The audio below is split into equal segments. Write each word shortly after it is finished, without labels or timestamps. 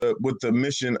the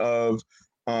mission of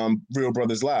Real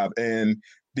Brothers Live, and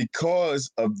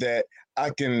because of that, I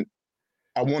can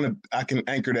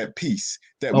anchor that piece,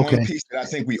 that one piece that I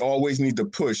think we always need to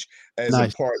push as a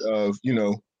part of,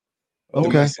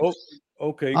 Okay.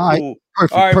 Okay, all cool. Right.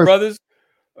 Perfect, all right, brothers.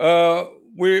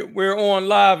 We're on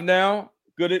live now.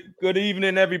 Good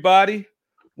evening, everybody.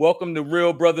 Welcome to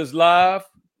Real Brothers Live,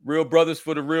 Real Brothers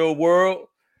for the Real World.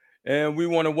 And we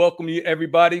want to welcome you,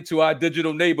 everybody, to our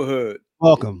digital neighborhood.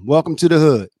 Welcome to the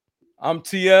hood. I'm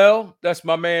TL. That's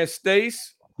my man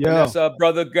Stace. Yeah. And that's our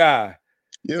brother Guy.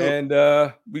 Yeah.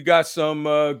 And we got some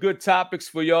good topics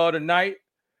for y'all tonight.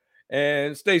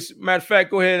 And Stace, matter of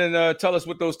fact, go ahead and tell us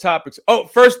what those topics. Oh,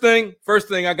 first thing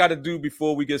I got to do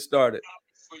before we get started.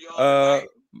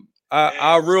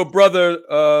 Our real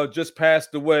brother just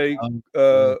passed away,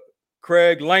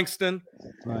 Craig Langston,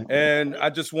 right. And I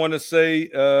just want to say,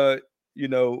 our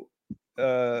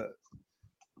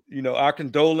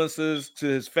condolences to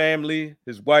his family,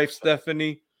 his wife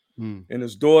Stephanie, and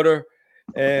his daughter,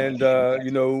 and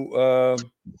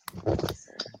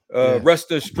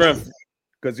rest in strength.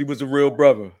 Because he was a real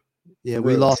brother. Yeah,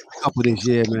 we lost a couple this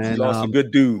year, man. We lost a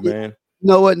good dude, man. You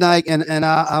know what, Nike? And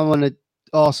I want to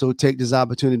also take this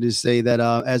opportunity to say that,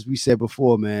 as we said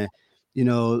before, man,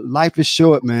 life is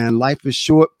short, man. Life is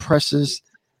short, precious,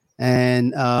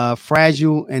 and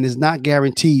fragile, and is not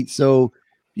guaranteed. So,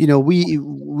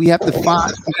 we have to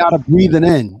find. We gotta breathe it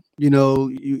in. You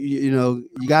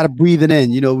gotta breathe it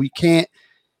in. We can't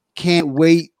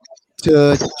wait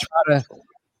to try to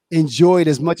enjoy it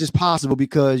as much as possible,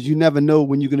 because you never know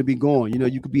when you're going to be gone.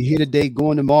 You could be here today,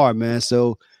 going tomorrow, man.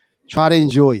 So try to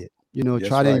enjoy it.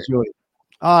 Try to enjoy it.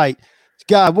 All right,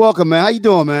 God, welcome, man. How you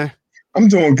doing, man? I'm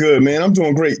doing good, man. I'm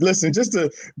doing great. Listen, just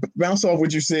to bounce off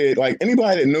what you said, like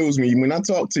anybody that knows me, when I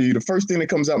talk to you, the first thing that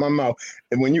comes out my mouth,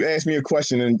 and when you ask me a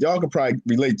question, and y'all could probably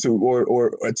relate to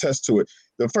or attest to it,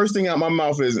 the first thing out my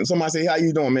mouth is, and somebody say, "How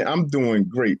you doing, man?" I'm doing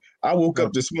great. I woke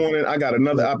up this morning. I got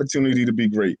another opportunity to be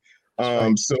great.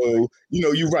 So,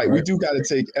 you're right. We do got to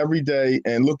take every day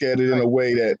and look at it in a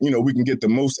way that, we can get the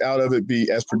most out of it, be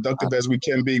as productive as we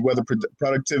can be, whether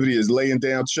productivity is laying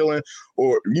down, chilling,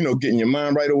 or, getting your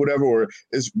mind right or whatever, or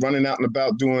it's running out and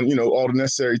about doing, all the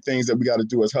necessary things that we got to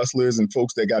do as hustlers and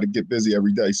folks that got to get busy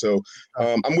every day. So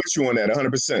I'm with you on that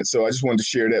 100%. So I just wanted to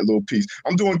share that little piece.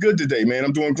 I'm doing good today, man.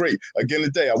 I'm doing great. Again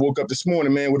today, I woke up this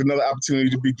morning, man, with another opportunity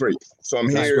to be great. So I'm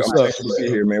here. I'm thankful to be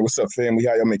here, man. What's up, family?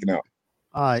 How y'all making out?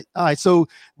 All right. So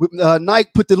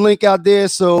Nike put the link out there.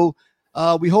 So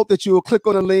we hope that you will click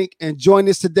on the link and join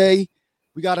us today.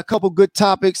 We got a couple good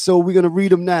topics, so we're going to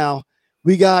read them now.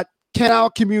 We got, can our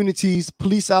communities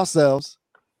police ourselves?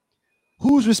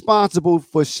 Who's responsible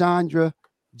for Chandra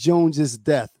Jones's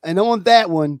death? And on that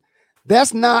one,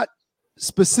 that's not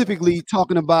specifically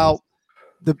talking about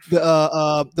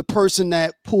the person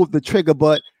that pulled the trigger,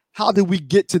 but how did we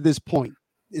get to this point?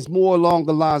 It's more along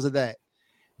the lines of that.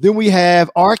 Then we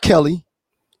have R. Kelly.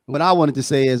 What I wanted to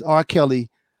say is, R. Kelly,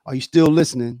 are you still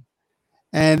listening?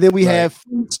 And then we have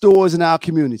food stores in our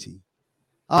community.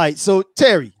 All right, so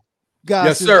Terry, guys,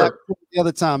 yes, sir. The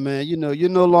other time, man, you're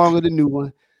no longer the new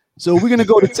one. So we're gonna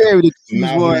go to Terry. The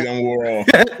novelty done wore off.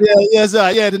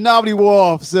 The novelty wore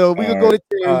off. So we're gonna go to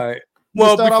Terry. All right.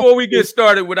 Well, before we get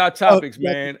started with our topics,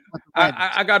 man,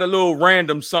 I got a little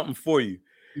random something for you,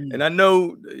 and I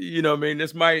know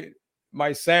this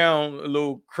might sound a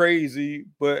little crazy,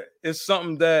 but it's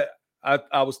something that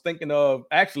I was thinking of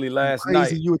actually last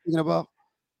night. You were thinking about?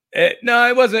 No,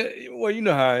 it wasn't. Well, you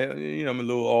know how I'm a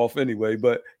little off anyway,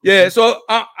 but yeah. So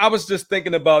I was just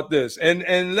thinking about this,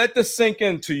 and let this sink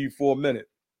into you for a minute.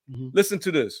 Mm-hmm. Listen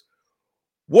to this.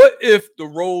 What if the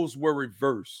roles were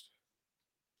reversed?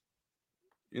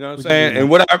 You know what I'm saying? And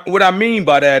what I mean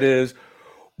by that is,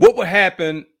 what would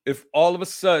happen if all of a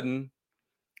sudden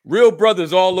real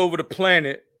brothers all over the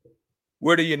planet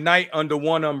were to unite under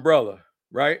one umbrella,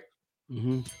 right?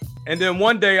 Mm-hmm. And then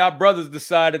one day our brothers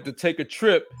decided to take a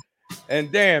trip, and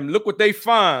damn, look what they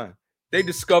find. They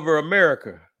discover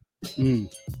America.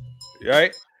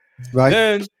 Right?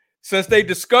 Then, since they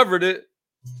discovered it,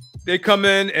 they come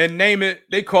in and name it.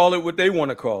 They call it what they want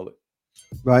to call it.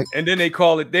 Right. And then they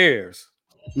call it theirs.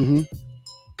 Mm-hmm.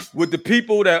 With the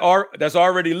people that's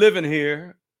already living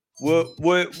here, what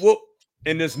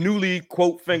in this newly,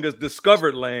 quote fingers,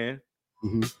 discovered land,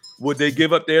 would they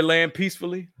give up their land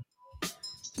peacefully?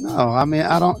 No, I mean,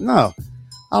 I don't know.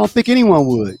 I don't think anyone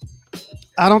would.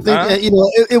 I don't think that,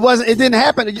 it didn't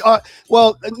happen.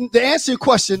 Well, to answer your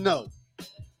question, no.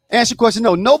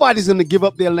 No. Nobody's going to give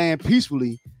up their land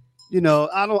peacefully.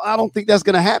 I don't think that's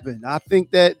going to happen. I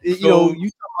think that you talk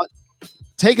about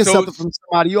taking something from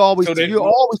somebody. You're always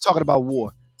talking about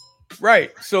war.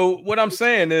 Right. So what I'm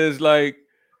saying is like,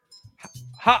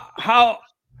 how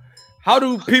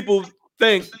do people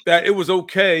think that it was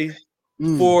okay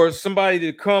for somebody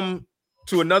to come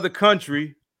to another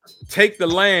country, take the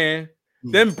land,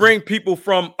 then bring people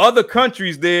from other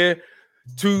countries there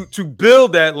to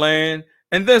build that land,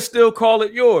 and then still call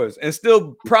it yours and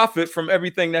still profit from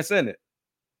everything that's in it?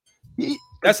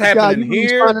 That's happening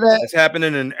here. That's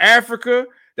happening in Africa.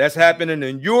 That's happening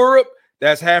in Europe.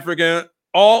 That's happening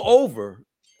all over.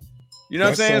 You know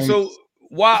what I'm saying? So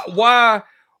why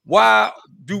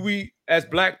do we as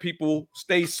Black people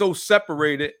stay so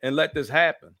separated and let this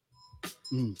happen?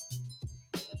 You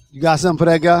got something for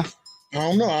that guy? I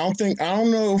don't know. I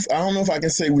don't know if I can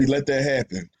say we let that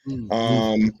happen.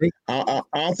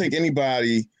 I don't think any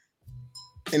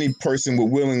person would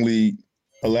willingly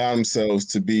allow themselves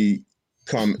to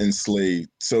become enslaved.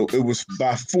 So it was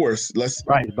by force. Let's hit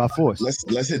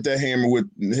that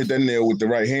nail with the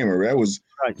right hammer. That was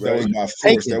by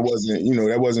force. That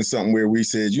wasn't something where we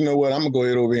said, you know what, I'm gonna go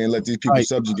ahead over here and let these people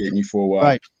subjugate me for a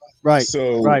while. Right.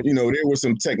 So there were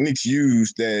some techniques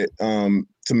used that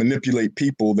to manipulate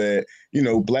people that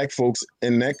Black folks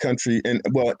in that country and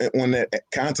on that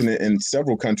continent and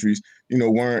several countries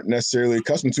weren't necessarily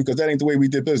accustomed to, because that ain't the way we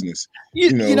did business. Go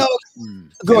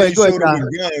ahead. With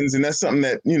guns, and that's something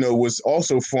that was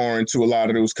also foreign to a lot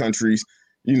of those countries.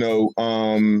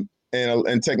 And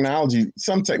technology,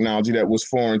 some technology that was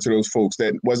foreign to those folks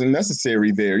that wasn't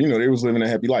necessary there. They was living a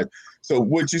happy life. So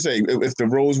what'd you say? If the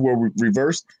roles were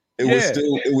reversed,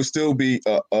 it would still be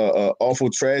a awful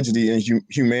tragedy in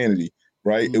humanity,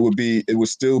 right? It would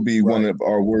still be one of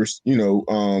our worst.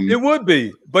 It would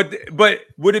be, but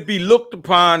would it be looked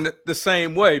upon the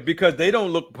same way? Because they don't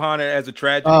look upon it as a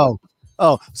tragedy.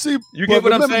 See, you get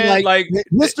what I'm saying? Like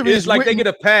history is like they get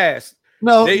a pass.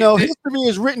 No, history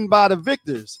is written by the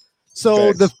victors.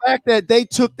 So the fact that they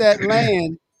took that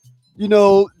land,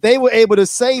 they were able to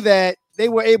say that, they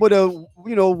were able to,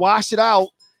 wash it out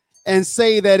and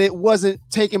say that it wasn't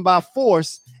taken by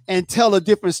force and tell a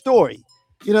different story.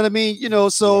 You know what I mean?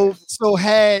 So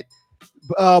had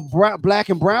Black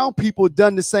and brown people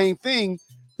done the same thing,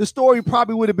 the story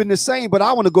probably would have been the same. But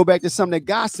I want to go back to something that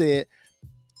Guy said.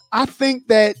 I think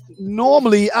that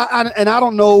normally, I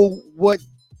don't know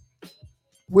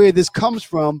where this comes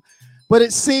from, but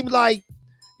it seemed like,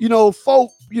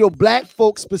 Black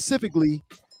folks specifically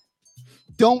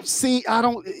we seem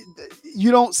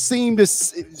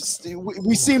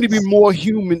to be more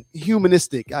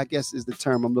humanistic, I guess is the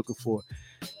term I'm looking for.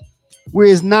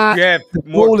 Whereas the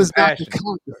goal is not to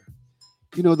conquer.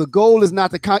 The goal is not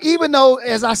to conquer. Even though,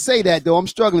 as I say that, though, I'm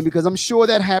struggling because I'm sure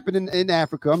that happened in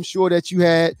Africa. I'm sure that you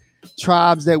had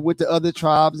tribes that went to other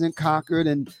tribes and conquered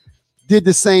and did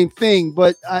the same thing.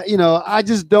 But, I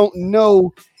just don't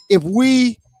know if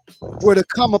we were to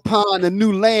come upon a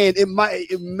new land,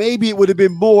 maybe it would have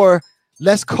been more,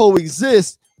 let's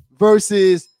coexist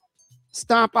versus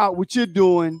stomp out what you're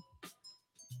doing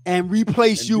and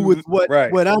replace you with what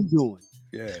I'm doing.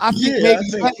 Yeah. I think maybe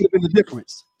that would have been the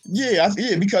difference. Yeah,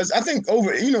 because I think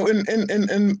over, in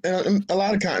a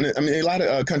lot of continents, a lot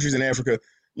of countries in Africa,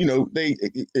 they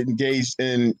engaged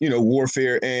in,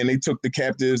 warfare, and they took the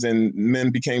captives, and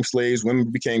men became slaves, women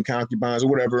became concubines or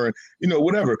whatever, and,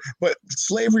 whatever. But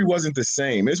slavery wasn't the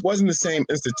same. It wasn't the same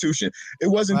institution. It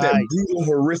wasn't that brutal,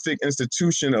 horrific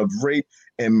institution of rape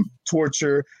and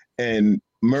torture and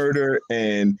murder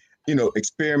and,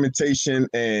 experimentation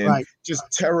and just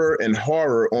terror and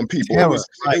horror on people. It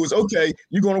was okay,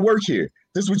 you're going to work here.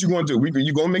 This is what you're going to do.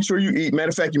 You're going to make sure you eat. Matter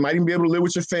of fact, you might even be able to live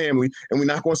with your family, and we're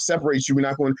not going to separate you.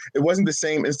 It wasn't the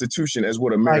same institution as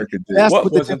what America did. That's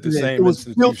what wasn't the same. It was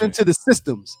built into the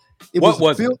systems. It was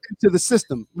built into the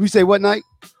system. We say what, Knight?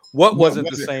 What wasn't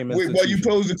the same institution? Well, you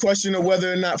posed the question of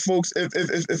whether or not folks,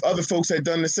 if other folks had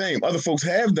done the same. Other folks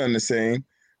have done the same,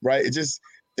 right?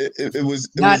 It was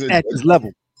not at this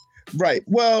level. Right.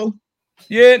 Well,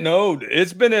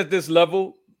 it's been at this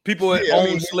level. People have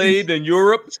owned slaves in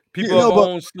Europe. People have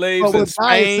owned slaves in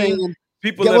Spain.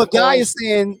 What Guy is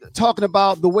saying, talking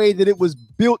about the way that it was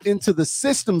built into the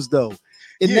systems, though.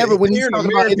 It never was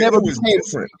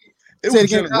different. It was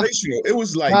generational. It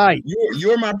was like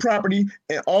you're my property,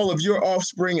 and all of your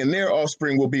offspring and their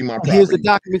offspring will be my property. Here's the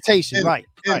documentation,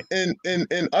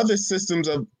 And other systems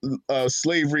of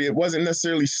slavery, it wasn't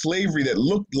necessarily slavery that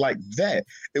looked like that.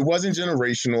 It wasn't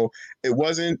generational. It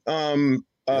wasn't.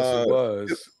 Yes, it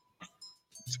was.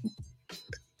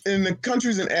 In the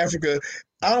countries in Africa,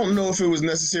 I don't know if it was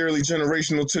necessarily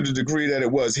generational to the degree that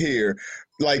it was here.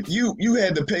 like you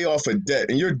had to pay off a debt,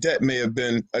 and your debt may have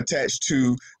been attached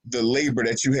to the labor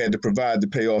that you had to provide to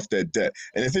pay off that debt.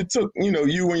 And if it took,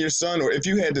 you and your son, or if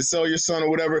you had to sell your son or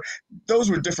whatever, those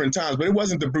were different times. But it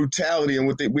wasn't the brutality and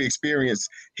what we experienced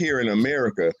here in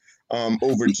America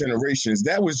over generations.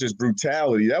 That was just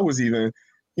brutality. That was even,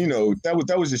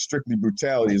 that was just strictly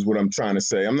brutality, is what I'm trying to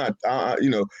say. I'm not, I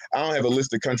don't have a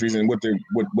list of countries and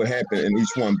what happened in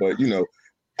each one, but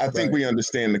I think we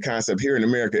understand the concept. Here in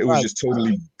America, it was just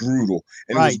totally brutal,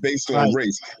 and it was based on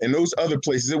race. And those other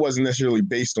places, it wasn't necessarily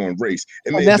based on race.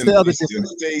 It may have been based in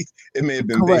faith. It may have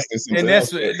been based in something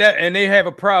else. And they have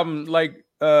a problem, like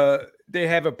they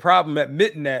have a problem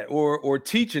admitting that or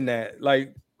teaching that,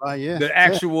 like the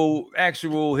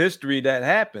actual history that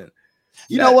happened.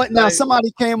 You know what? Now,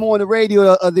 somebody came on the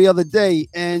radio the other day,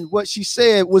 and what she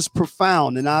said was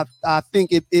profound, and I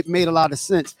think it made a lot of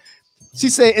sense. She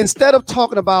said, instead of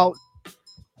talking about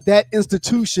that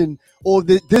institution or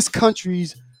this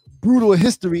country's brutal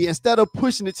history, instead of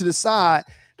pushing it to the side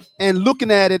and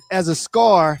looking at it as a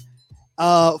scar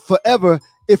forever,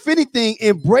 if anything,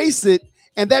 embrace it,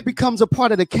 and that becomes a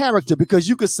part of the character, because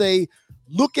you could say,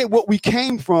 look at what we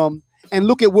came from and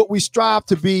look at what we strive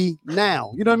to be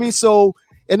now. You know what I mean? So,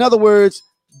 in other words,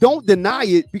 don't deny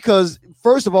it, because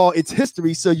first of all, it's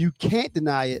history, so you can't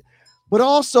deny it. But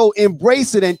also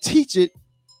embrace it and teach it.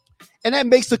 And that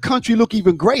makes the country look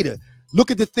even greater.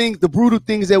 Look at the brutal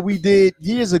things that we did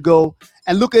years ago,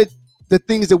 and look at the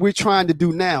things that we're trying to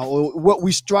do now, or what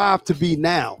we strive to be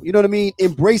now. You know what I mean?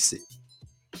 Embrace it.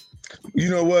 You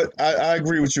know what? I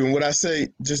agree with you. And what I say,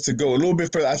 just to go a little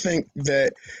bit further, I think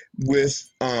that with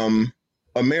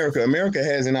America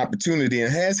has an opportunity,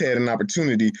 and has had an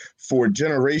opportunity for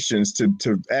generations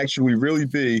to actually really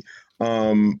be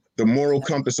the moral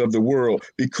compass of the world,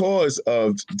 because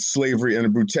of slavery and the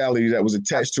brutality that was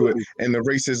attached to it, and the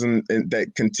racism that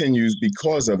continues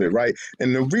because of it, right?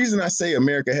 And the reason I say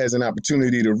America has an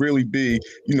opportunity to really be,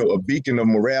 a beacon of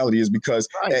morality is because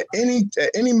at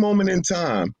any moment in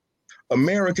time,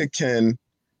 America can,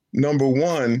 number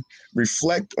one,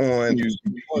 reflect on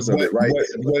because of it, right?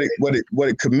 What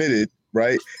it committed,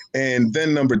 right? And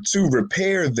then number two,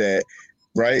 repair that.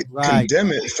 Right?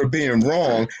 Condemn it for being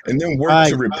wrong, and then work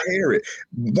to repair it.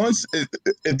 Once,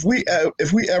 if we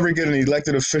ever get an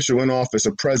elected official in office,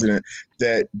 a president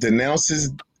that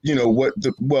denounces,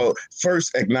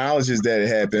 first acknowledges that it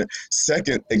happened,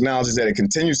 second acknowledges that it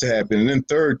continues to happen, and then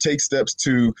third takes steps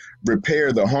to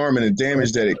repair the harm and the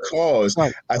damage that it caused,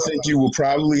 I think you will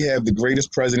probably have the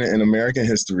greatest president in American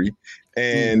history.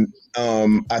 And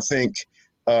I think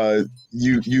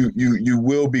you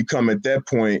will become, at that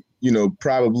point,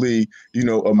 probably,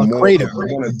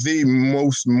 one of the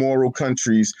most moral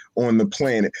countries on the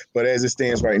planet. But as it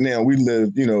stands right now, we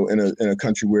live, in a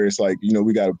country where it's like,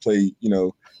 we got to play,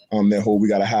 that whole we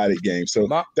got to hide it game. So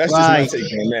that's just my take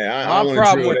on that.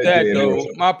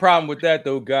 My problem with that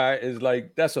though, Guy, is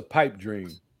like, that's a pipe dream.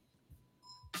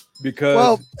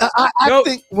 Because I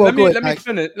think. Well,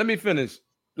 let me finish.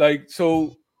 Like,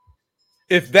 so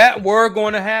if that were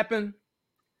going to happen,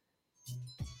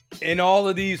 in all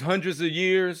of these hundreds of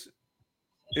years,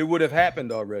 it would have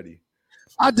happened already.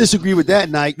 I disagree with that,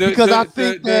 Nike, because I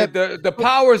think that the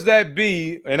powers that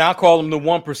be, and I call them the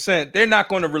 1%, they're not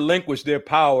going to relinquish their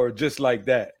power just like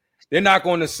that. They're not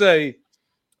going to say,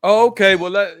 "Oh, okay,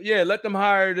 well, let them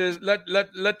hire this,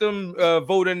 let them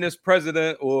vote in this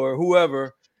president or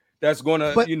whoever that's going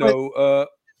to,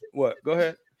 what? Go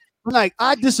ahead." Like,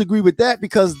 I disagree with that,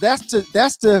 because that's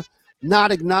to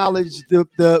not acknowledge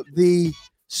the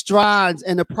strides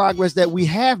and the progress that we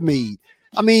have made.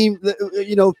 I mean,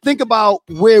 think about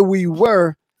where we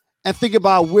were and think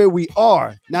about where we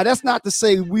are. Now, that's not to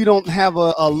say we don't have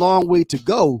a long way to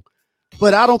go,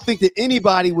 but I don't think that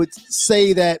anybody would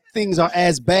say that things are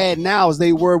as bad now as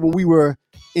they were when we were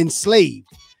enslaved.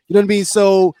 You know what I mean?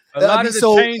 So a lot of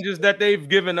the changes that they've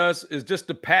given us is just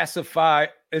to pacify.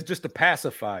 It's just to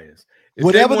pacify us.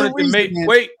 If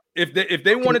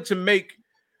they wanted to make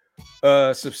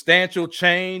substantial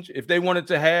change, if they wanted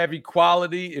to have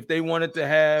equality, if they wanted to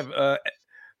have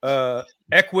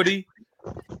equity,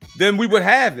 then we would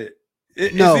have it.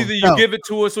 It's either you give it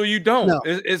to us or you don't.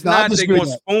 It's not they're going to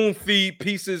spoon feed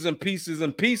pieces and pieces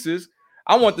and pieces.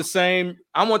 I want the same.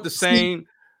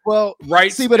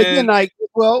 Rights. See, but again,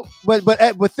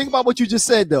 but think about what you just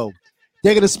said though.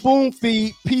 They're going to spoon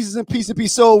feed pieces and pieces and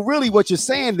pieces. So really, what you're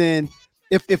saying then,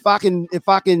 if I can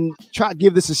try to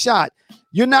give this a shot,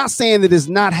 you're not saying that it's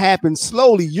not happened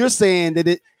slowly. You're saying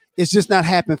that it's just not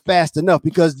happened fast enough,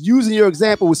 because using your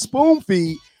example with spoon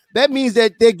feed, that means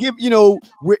that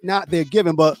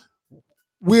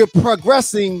we're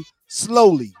progressing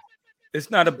slowly. It's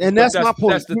not a, and that's my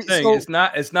point. That's the thing. So,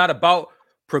 It's not about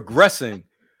progressing.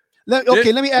 Let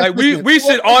me ask. Like we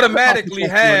should automatically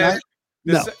have.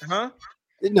 No, huh?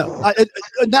 No,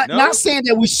 not saying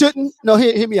that we shouldn't. No,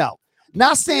 hear me out.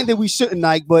 Not saying that we shouldn't,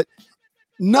 Nike, but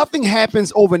nothing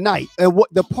happens overnight. And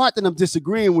what the part that I'm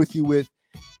disagreeing with you with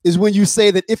is when you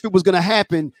say that if it was going to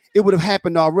happen, it would have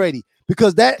happened already,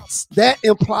 because that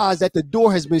implies that the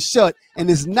door has been shut and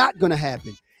it's not going to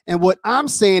happen. And what I'm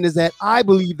saying is that I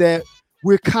believe that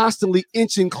we're constantly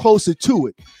inching closer to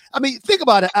it. I mean, think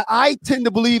about it. I tend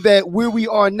to believe that where we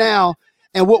are now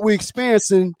and what we're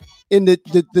experiencing in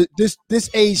this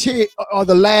age here are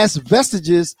the last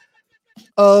vestiges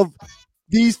of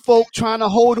these folk trying to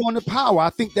hold on to power. I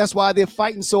think that's why they're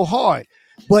fighting so hard.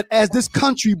 But as this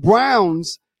country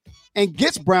browns and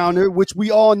gets browner, which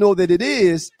we all know that it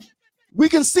is, we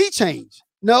can see change.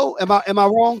 No, am I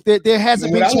wrong? There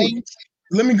hasn't been change.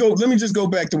 Let me just go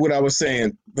back to what I was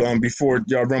saying before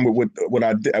y'all run with what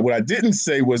I didn't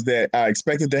say was that I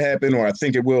expect it to happen or I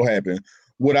think it will happen.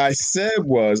 What I said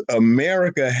was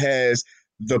America has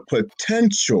the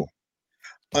potential.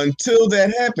 Until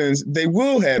that happens, they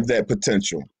will have that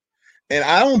potential. And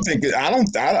I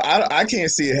can't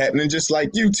see it happening just like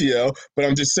you, TL, but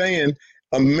I'm just saying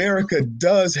America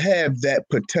does have that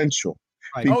potential.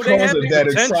 Right. Because of that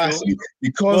atrocity,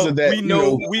 because of that, we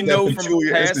know that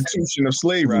peculiar institution of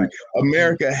slavery, right.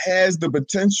 America has the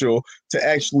potential to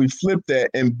actually flip that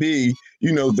and be,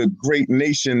 the great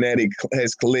nation that it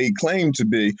has laid claim to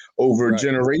be over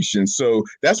generations. So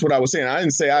that's what I was saying. I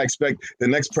didn't say I expect the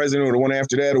next president or the one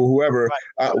after that or whoever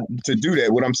to do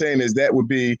that. What I'm saying is that would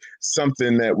be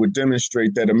something that would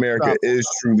demonstrate that America is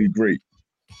truly great.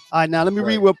 All right, now let me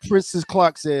read what Princess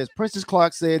Clark says. Princess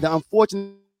Clark said, the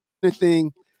unfortunate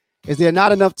thing is there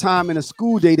not enough time in a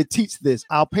school day to teach this.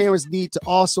 Our parents need to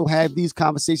also have these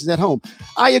conversations at home.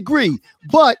 I agree,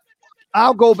 but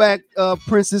I'll go back,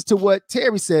 Princess, to what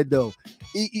Terry said, though.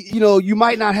 You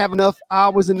might not have enough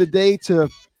hours in the day to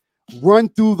run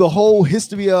through the whole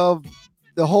history of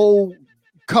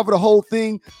cover the whole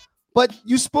thing, but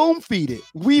you spoon feed it.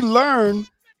 We learn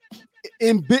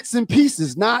in bits and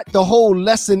pieces, not the whole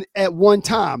lesson at one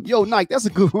time. Yo, Nike, that's a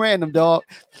good random, dog.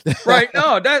 Right?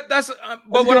 No, that's.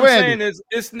 But what I'm saying is,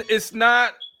 it's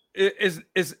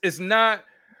not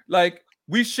like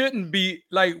we shouldn't be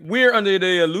like we're under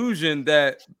the illusion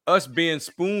that us being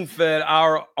spoon fed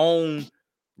our own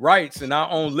rights and our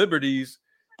own liberties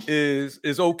is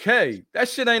okay. That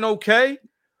shit ain't okay.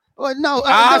 Well, no,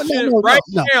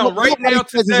 right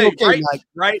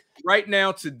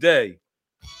now today.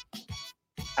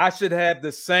 I should have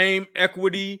the same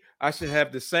equity. I should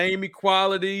have the same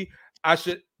equality. I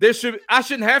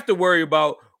shouldn't have to worry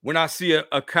about when I see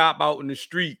a cop out in the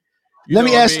street. Let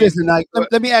me ask you this tonight.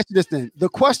 Let me ask you this then. The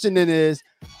question then is,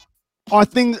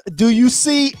 do you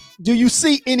see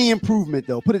any improvement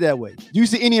though? Put it that way. Do you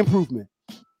see any improvement?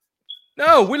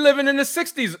 No, we're living in the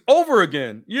 60s over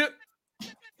again.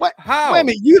 What? How? Wait a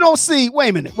minute. You don't see. Wait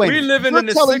a minute. We're living in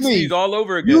the 60s all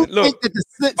over again. Look,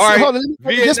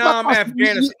 Vietnam,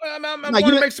 Afghanistan. I want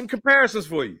to make some comparisons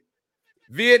for you.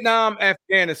 Vietnam,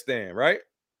 Afghanistan, right?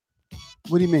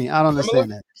 What do you mean? I don't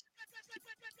understand that.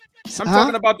 I'm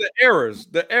talking about the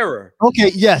era.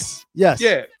 Okay. Yes. Yeah.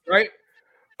 Right.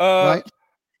 Right.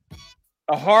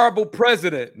 A horrible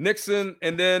president, Nixon,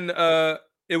 and then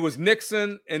it was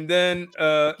Nixon, and then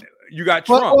you got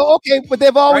Trump. Well, okay, but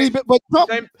they've already been. But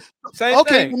Trump. Same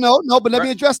okay, thing. No, but let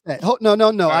me address that. No.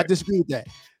 Right. I disagree with that.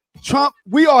 Trump,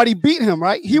 we already beat him,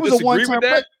 right? He was a one-term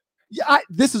president. Yeah,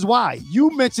 this is why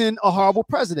you mentioned a horrible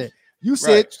president. You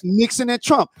said Nixon and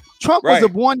Trump. Trump was a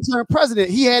one-term president.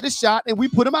 He had a shot, and we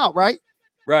put him out, right?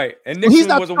 Right. And Nixon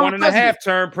was a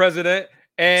 1.5-term president,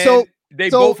 and they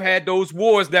both had those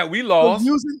wars that we lost.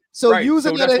 So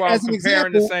using it as an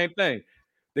example, the same thing.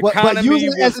 The economy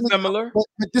was similar.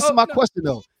 But this is my question,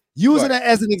 though. Using it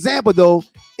as an example, though,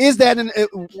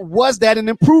 was that an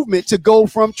improvement to go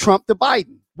from Trump to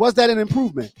Biden? Was that an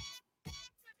improvement?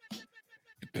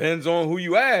 Depends on who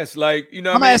you ask. Like,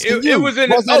 I'm asking you. It was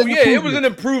an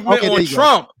improvement on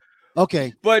Trump.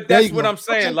 Okay. But that's what I'm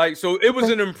saying. Okay. Like, so it was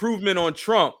an improvement on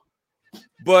Trump.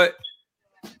 But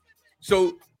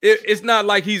so it's not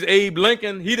like he's Abe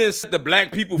Lincoln. He didn't set the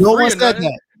black people free. No one said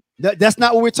that. That's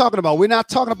not what we're talking about. We're not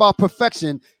talking about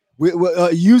perfection.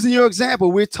 We're using your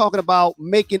example. We're talking about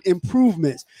making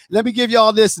improvements. Let me give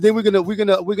y'all this. Then we're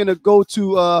gonna go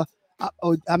to.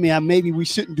 Maybe we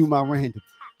shouldn't do my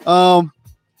random.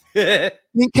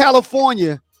 In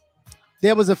California,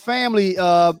 there was a family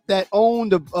that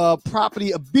owned a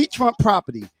property, a beachfront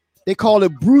property. They call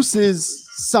it Bruce's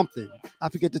something. I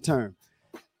forget the term.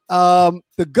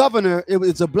 the governor,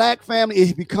 it's a black family.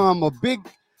 It become a big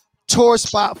tourist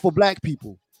spot for black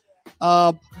people.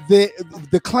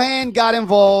 The Klan got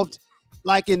involved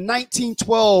like in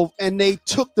 1912, and they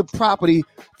took the property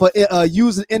for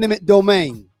using eminent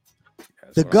domain.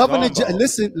 The governor,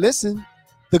 listen.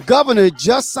 The governor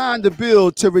just signed a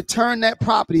bill to return that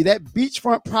property, that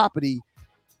beachfront property,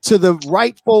 to the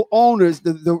rightful owners,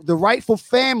 the rightful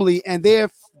family and their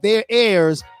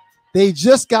heirs. They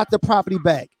just got the property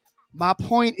back. My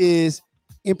point is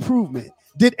improvement.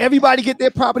 Did everybody get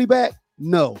their property back?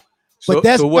 No. But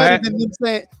that's better than them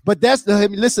saying,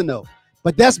 listen though,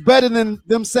 but that's better than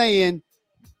them saying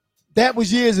that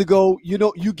was years ago,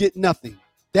 you get nothing.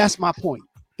 That's my point.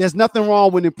 There's nothing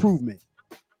wrong with improvement.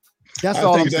 That's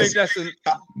all I'm saying.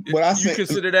 You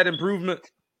consider that improvement?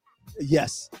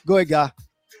 Yes. Go ahead, Guy.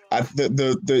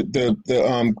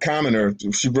 The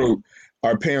commenter, she wrote,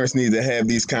 our parents need to have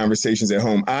these conversations at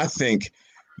home. I think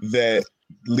that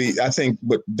leads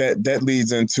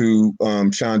into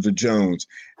Chandra Jones.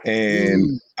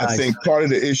 And I think part of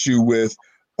the issue with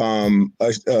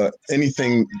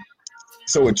anything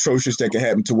so atrocious that can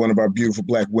happen to one of our beautiful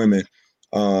black women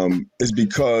is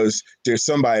because there's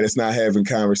somebody that's not having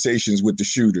conversations with the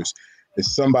shooters.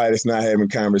 There's somebody that's not having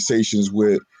conversations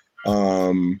with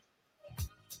the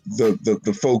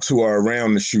folks who are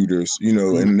around the shooters,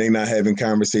 and they not having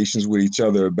conversations with each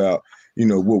other about,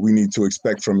 what we need to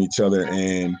expect from each other.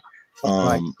 And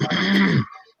I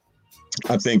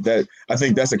think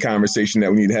that's a conversation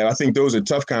that we need to have. I think those are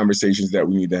tough conversations that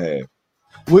we need to have.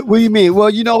 What do you mean? Well,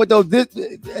 you know what though,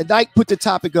 Dyke put the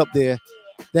topic up there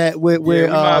that we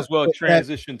might as well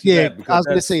transition to that. I was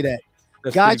going to say that.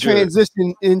 Guy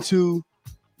transitioned into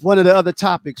one of the other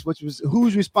topics, which was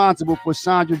who's responsible for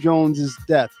Chandra Jones's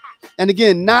death. And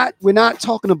again, we're not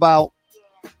talking about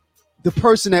the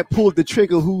person that pulled the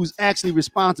trigger who's actually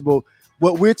responsible.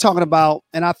 What we're talking about,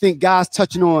 and I think Guy's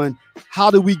touching on,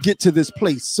 how do we get to this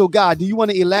place? So, Guy, do you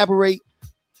want to elaborate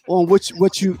on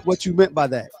what you meant by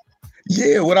that?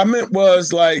 Yeah, what I meant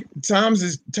was like times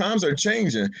are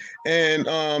changing, and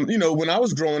when I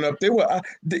was growing up, they were,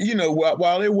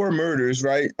 while there were murders,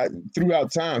 right,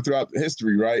 throughout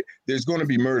history, right, there's going to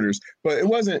be murders, but it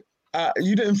wasn't.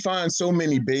 You didn't find so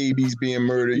many babies being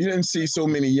murdered. You didn't see so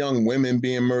many young women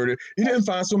being murdered. You didn't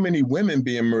find so many women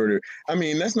being murdered. I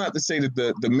mean, that's not to say that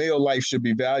the male life should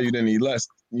be valued any less,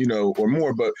 or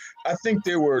more. But I think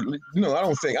there were,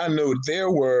 I know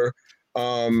there were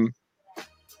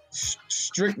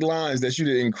strict lines that you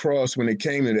didn't cross when it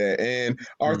came to that. And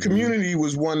our community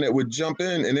was one that would jump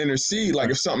in and intercede, like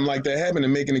if something like that happened,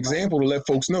 and make an example to let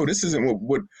folks know this isn't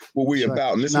what we're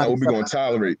about, and this is not what we're going to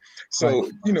tolerate. So,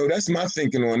 that's my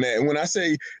thinking on that. And when I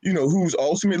say, who's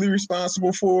ultimately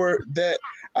responsible for that,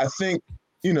 I think,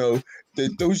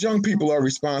 those young people are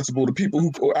responsible. The people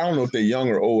who, I don't know if they're young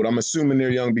or old. I'm assuming they're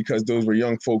young because those were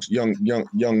young folks, young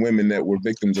women that were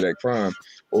victims of that crime,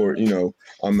 or the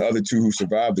other two who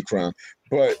survived the crime.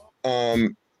 But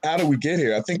how did we get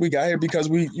here? I think we got here because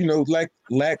we,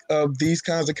 lack of these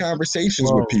kinds of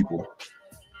conversations with people.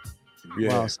 Yeah.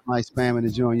 Wow, somebody spamming the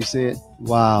joint. You see it?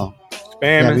 Wow.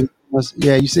 Spamming.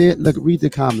 Yeah, you see it? Look, read the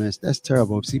comments. That's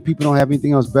terrible. See, people don't have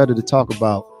anything else better to talk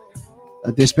about.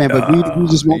 This spam, but we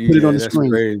just won't put it on the screen.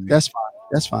 Crazy. That's fine.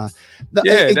 That's fine.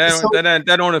 Yeah, that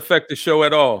don't affect the show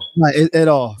at all. Right, at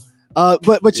all.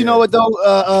 But you know what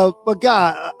though? But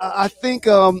God, I think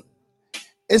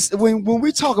it's when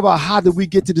we talk about how did we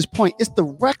get to this point, it's the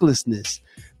recklessness.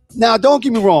 Now, don't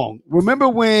get me wrong. Remember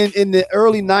when in the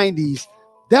early 90s,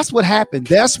 that's what happened.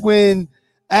 That's when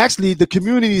actually the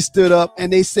community stood up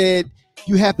and they said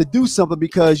you have to do something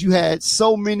because you had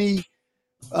so many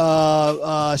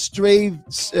stray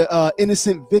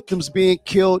innocent victims being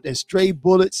killed and stray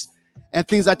bullets and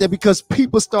things like that because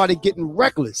people started getting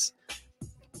reckless.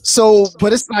 So,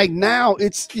 but it's like now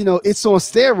it's it's on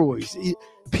steroids.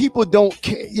 People don't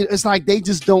care. It's like they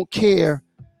just don't care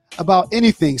about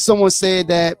anything. Someone said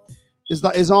that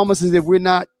it's almost as if we're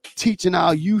not teaching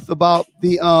our youth about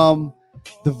the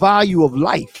value of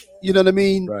life. You know what I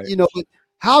mean? Right.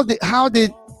 How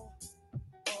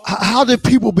did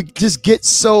people just get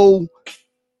so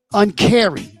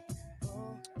uncaring?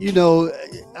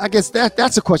 I guess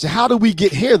that's a question. How do we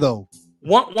get here, though?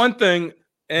 One thing,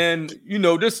 and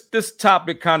this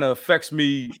topic kind of affects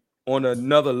me on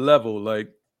another level. Like,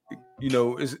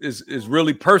 is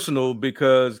really personal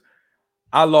because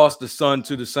I lost a son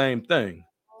to the same thing.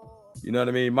 You know what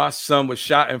I mean? My son was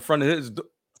shot in front of his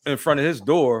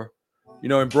door,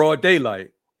 in broad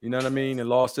daylight. You know what I mean? And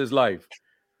lost his life.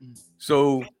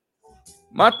 So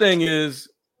my thing is,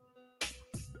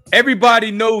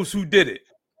 everybody knows who did it.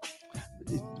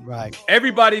 Right.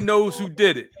 Everybody knows who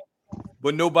did it.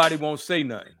 but nobody won't say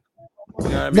nothing. You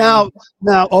know what I mean?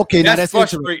 Now, okay, that's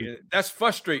frustrating. That's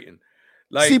frustrating.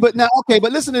 Like, see, but now, okay,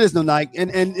 but listen to this, no, Nike,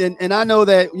 and I know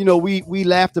that we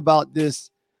laughed about this.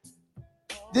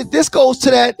 This goes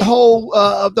to that whole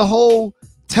the whole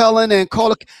telling and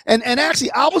call, and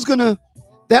actually, that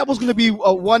was gonna be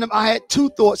one of. I had two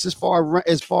thoughts as far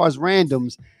as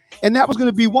randoms, and that was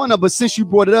gonna be one of. But since you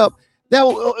brought it up,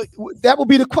 that will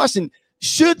be the question: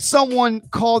 should someone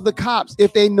call the cops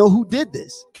if they know who did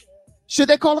this? Should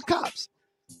they call the cops?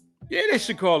 Yeah, they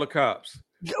should call the cops.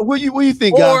 What do you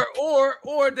think,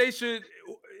 or they should,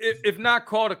 if not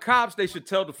call the cops, they should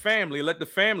tell the family, let the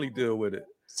family deal with it.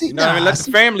 See, you know what I mean? Let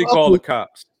the family call the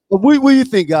cops. What do you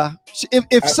think, guy?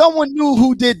 If someone knew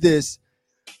who did this,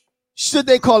 should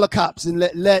they call the cops and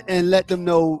let them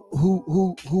know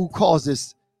who caused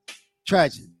this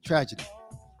tragedy?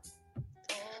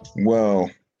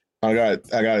 Well, I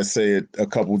gotta say a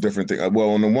couple different things. Well,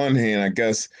 on the one hand, I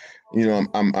guess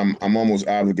I'm almost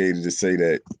obligated to say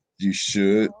that you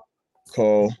should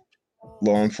call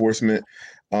law enforcement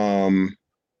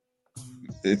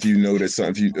if you know that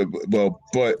something. But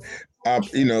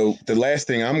the last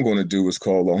thing I'm going to do is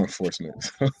call law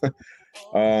enforcement.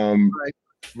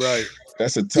 Right.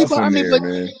 That's a tough one,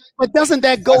 man. But doesn't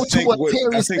that go to what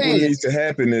Terry's saying? I think what needs to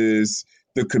happen is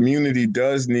the community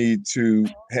does need to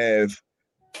have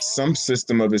some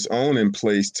system of its own in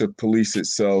place to police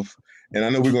itself. And I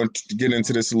know we're going to get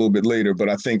into this a little bit later, but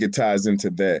I think it ties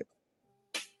into that.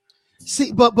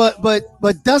 See, but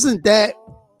doesn't that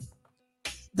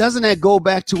go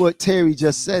back to what Terry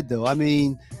just said, though? I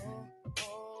mean,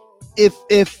 if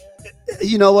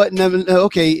you know what,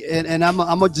 okay, and I'm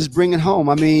gonna just bring it home.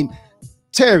 I mean,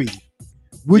 Terry,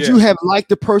 would you have liked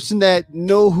the person that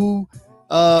know who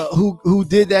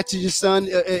did that to your son?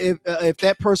 If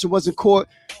that person wasn't caught,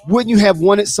 wouldn't you have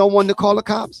wanted someone to call the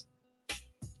cops?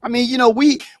 I mean,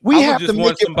 we have to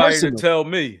make it somebody personal. to tell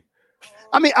me.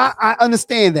 I mean, I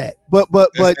understand that, but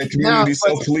community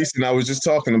self-policing I was just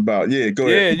talking about. Yeah, go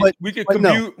ahead. Yeah,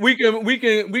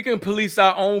 we can police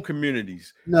our own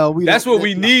communities. No, that's what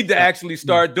we need to actually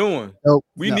start doing.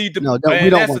 We need to. No, we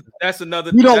don't want that. That's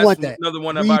another. We don't want that. Another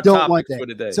one of our topics for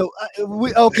today. So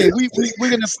we're gonna.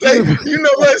 You know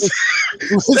what?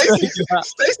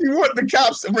 Stacey want the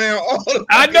cops around all the.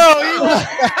 I know.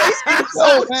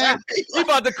 He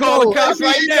about to call the cops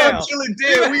right now.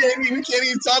 We can't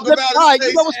even talk about it.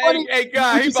 You know what's funny? Hey,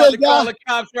 guy, he about to call the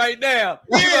cops right now.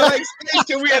 Yeah, like,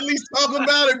 can we at least talk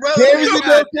about it, brother? Terry's in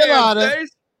North Carolina.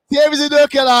 Terry's in North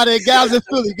Carolina. Guys in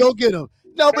Philly, go get him.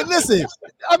 No, but listen,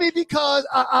 I mean, because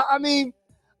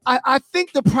I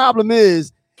think the problem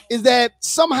is that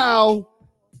somehow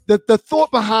the thought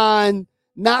behind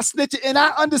not snitching, and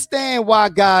I understand why,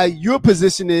 Guy, your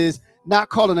position is not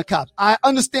calling the cops. I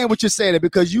understand what you're saying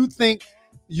because you think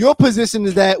your position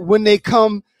is that when they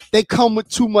come with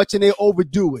too much and they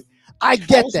overdo it. I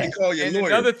get that. And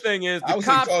another thing is the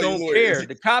cops don't care.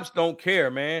 The cops don't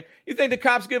care, man. You think the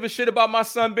cops give a shit about my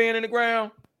son being in the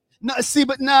ground? No, see,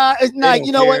 but it's not.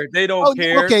 You know what? They don't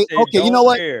care. Okay. You know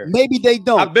what? Maybe they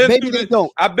don't. Maybe they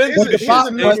don't. I've been through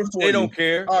the they don't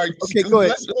care. All right. Okay, go ahead.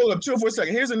 Let's hold up. Chill for a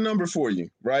second. Here's a number for you,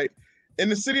 right? In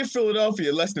the city of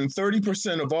Philadelphia, less than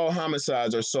 30% of all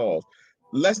homicides are solved.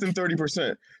 Less than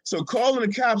 30%. So calling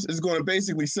the cops is going to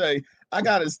basically say, I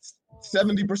got a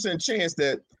 70% chance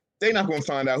that they're not going to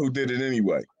find out who did it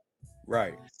anyway.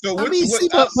 Right. So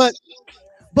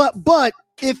but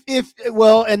if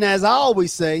well, and as I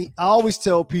always say, I always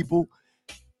tell people,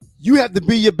 you have to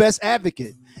be your best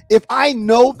advocate. If I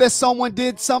know that someone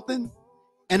did something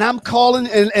and I'm calling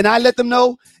and I let them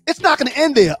know, it's not going to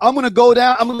end there. I'm going to go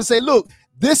down. I'm going to say, look,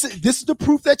 this is the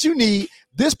proof that you need.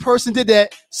 This person did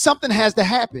that. Something has to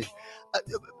happen.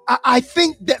 I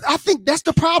think that's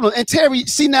the problem. And Terry,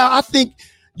 see, now I think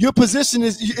your position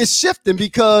is shifting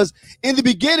because in the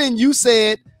beginning you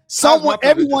said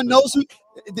everyone knows who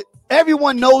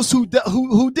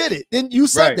did it. Then you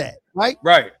said that, right?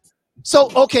 Right. So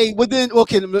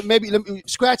maybe let me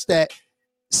scratch that.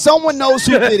 Someone knows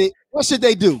who did it. What should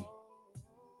they do?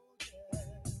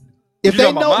 If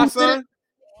they know who did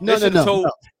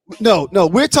it, no.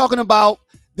 We're talking about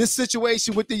this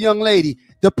situation with the young lady.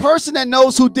 The person that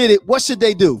knows who did it, what should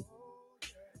they do?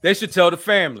 They should tell the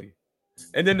family.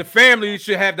 And then the family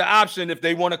should have the option. If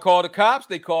they want to call the cops,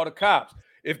 they call the cops.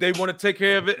 If they want to take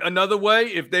care of it another way,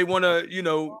 if they want to,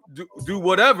 do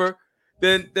whatever,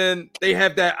 then they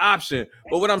have that option.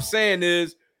 But what I'm saying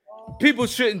is people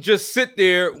shouldn't just sit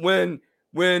there when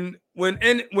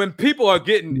people are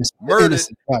getting murdered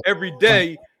every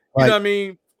day, you know what I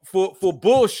mean, for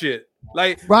bullshit.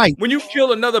 Like when you kill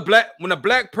when a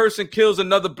black person kills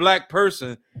another black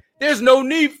person, there's no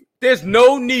need There's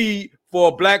no need for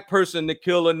a black person to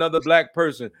kill another black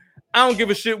person. I don't give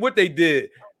a shit what they did,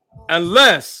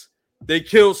 unless they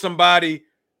killed somebody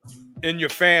in your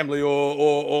family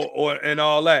or and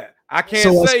all that. I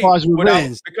can't say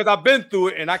because I've been through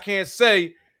it, and I can't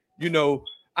say,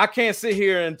 I can't sit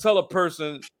here and tell a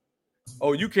person,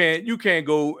 oh, you can't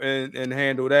go and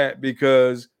handle that,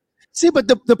 because but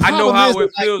the problem I know how is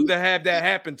it feels to have that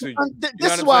happen to you.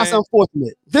 This is why it's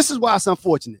unfortunate. This is why it's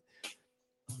unfortunate.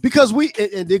 Because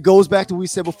and it goes back to what we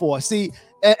said before. See,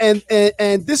 and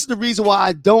this is the reason why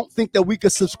I don't think that we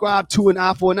could subscribe to an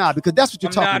eye for an eye, because that's what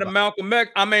you're talking about. I'm not a Malcolm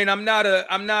X. I mean, I'm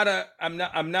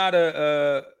not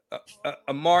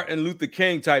a Martin Luther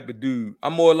King type of dude.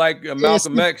 I'm more like a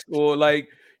Malcolm X, or like,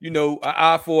 an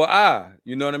eye for an eye.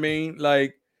 You know what I mean?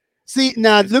 Like, see,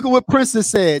 now look at what Princess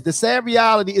said. The sad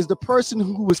reality is the person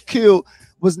who was killed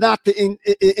was not the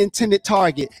intended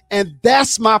target. And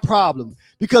that's my problem.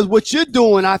 Because what you're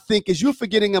doing, I think, is you're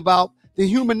forgetting about the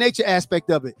human nature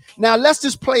aspect of it. Now, let's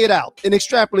just play it out and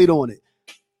extrapolate on it.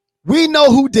 We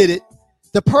know who did it.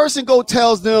 The person go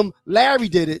tells them Larry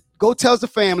did it. Go tells the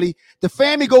family. The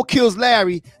family go kills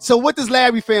Larry. So what does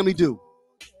Larry family do?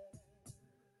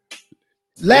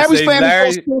 Larry's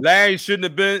family. Larry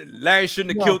shouldn't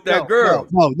have killed that girl.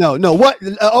 No. What?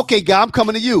 Okay, guy, I'm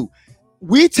coming to you.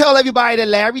 We tell everybody that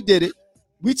Larry did it.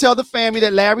 We tell the family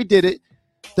that Larry did it.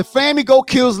 The family go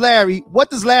kills Larry. What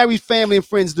does Larry's family and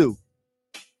friends do?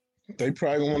 They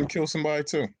probably want to kill somebody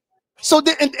too. So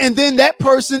and then that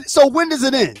person. So when does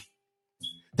it end?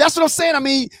 That's what I'm saying. I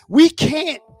mean, we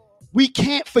can't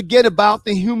forget about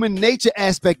the human nature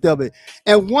aspect of it.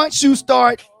 And once you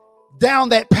start down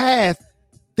that path,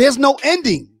 there's no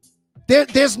ending.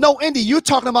 There's no ending. You're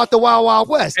talking about the Wild Wild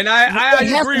West. And I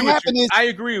agree with you. I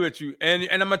agree with you. And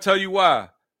I'm gonna tell you why.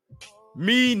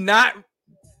 Me not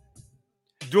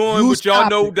doing what y'all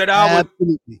know that I would.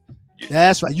 Absolutely.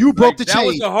 That's right. You broke the chain. That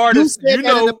was the hardest.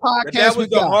 That was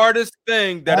the hardest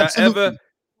thing that I ever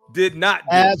did not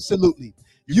do. Absolutely.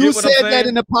 You said that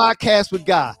in the podcast with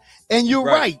Guy, and you're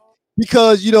right,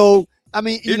 because I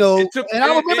mean, and I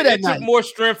remember that night. It took more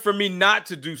strength for me not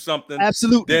to do something.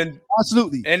 Absolutely.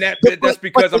 And that's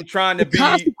because I'm trying to be.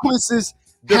 Consequences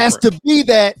has to be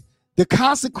that the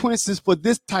consequences for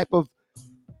this type of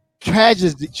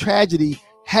tragedy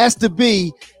has to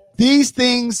be these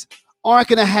things aren't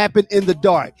going to happen in the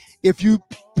dark. If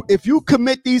you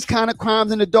commit these kind of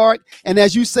crimes in the dark, and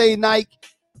as you say, Nike,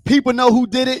 people know who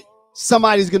did it,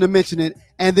 somebody's going to mention it,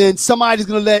 and then somebody's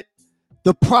going to let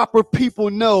the proper people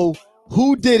know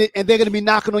who did it, and they're going to be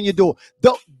knocking on your door.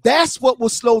 That's what will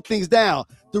slow things down.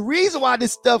 The reason why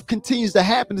this stuff continues to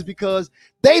happen is because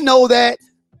they know that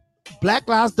Black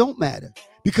lives don't matter,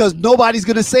 because nobody's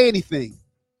going to say anything.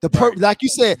 Like you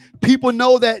said, people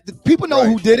know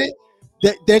who did it.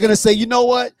 That they're going to say, you know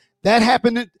what, that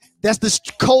happened. That's the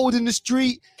code in the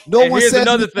street. No one says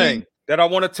another thing that I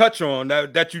want to touch on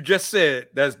that you just said.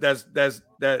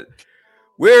 That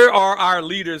where are our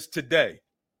leaders today,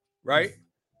 right?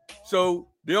 So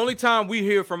the only time we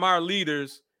hear from our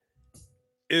leaders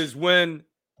is when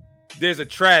there's a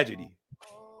tragedy,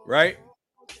 right?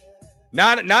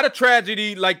 Not a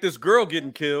tragedy like this girl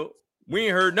getting killed. We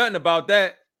ain't heard nothing about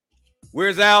that.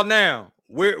 Where's Al now?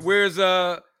 Where's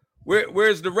the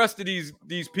rest of these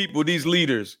people, these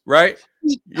leaders, right?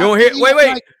 You don't hear.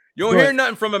 Wait. You don't hear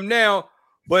nothing from them now.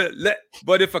 But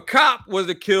if a cop was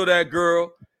to kill that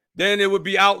girl, then it would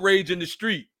be outrage in the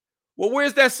street. Well,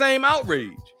 where's that same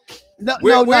outrage?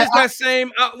 Where's that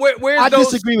same? I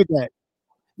disagree with that.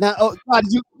 Now,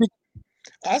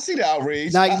 I see the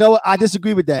outrage. Now, you know what? I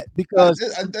disagree with that, because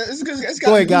it's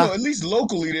got, at least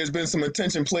locally, there's been some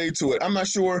attention played to it. I'm not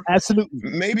sure. Absolutely.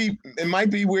 Maybe it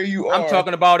might be where you are. I'm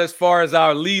talking about as far as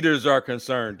our leaders are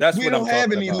concerned. That's what I'm talking about. We don't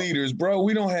have any leaders, bro.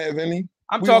 We don't have any.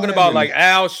 I'm talking about like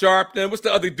Al Sharpton. What's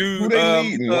the other dude? Who they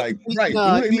leading? Who they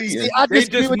leading? They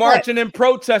just marching and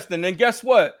protesting. And guess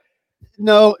what?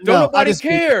 Don't nobody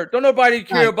care. Don't nobody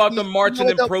care about them marching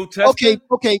and protesting.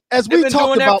 Okay. As we talked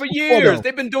doing about that for years,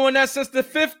 they've been doing that since the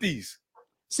 50s.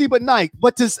 See, but Nike,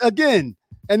 to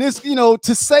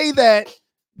say that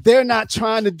they're not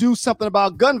trying to do something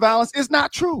about gun violence is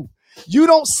not true. You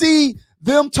don't see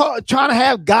them trying to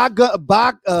have gun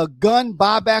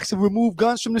buybacks and remove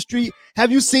guns from the street.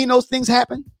 Have you seen those things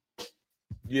happen?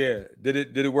 Yeah. Did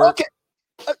it work? Okay.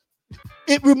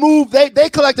 It removed. They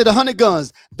collected 100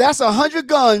 guns. That's 100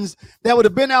 guns that would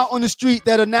have been out on the street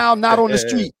that are now not on the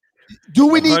street. Do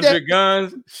we need 100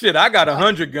 guns? Shit, I got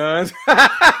 100 guns. But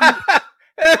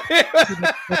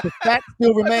the fact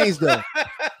still remains, though.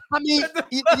 I mean,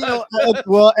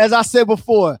 well, as I said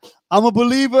before, I'm a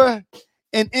believer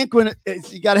in increment.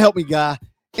 You got to help me, Guy.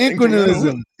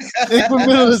 Incrementalism.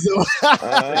 Incrementalism.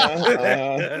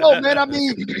 No, man, I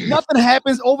mean, nothing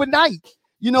happens overnight,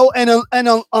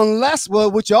 and unless,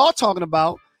 well, what y'all talking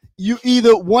about, you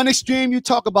either one extreme, you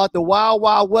talk about the wild,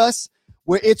 wild west,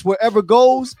 where it's wherever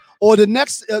goes, or the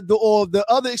next, or the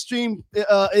other extreme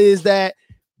is that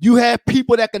you have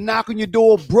people that can knock on your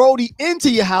door, Brody, into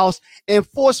your house and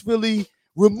forcefully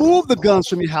remove the guns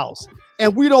from your house.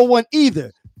 And we don't want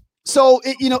either. So,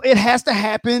 it has to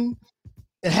happen.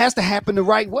 It has to happen the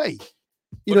right way.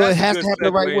 It has to happen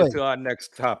the right way. To our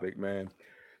next topic, man.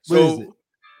 So,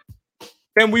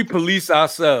 can we police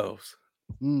ourselves?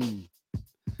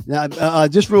 Now,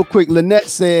 just real quick, Lynette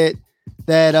said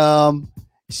that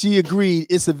she agreed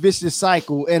it's a vicious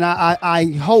cycle, and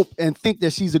I hope and think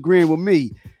that she's agreeing with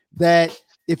me that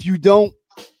if you don't,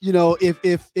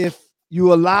 if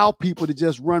you allow people to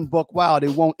just run buck wild, it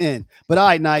won't end. But all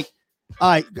right, Nike. All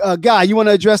right, Guy, you want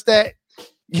to address that?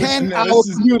 Can our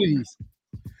communities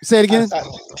say it again?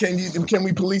 Can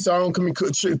we police our own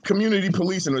community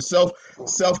policing or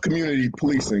self community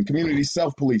policing, community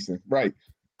self policing? Right.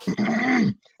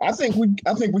 I think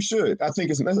we should. I think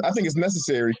it's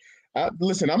necessary.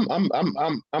 Listen, I'm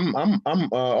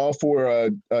all for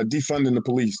defunding the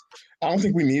police. I don't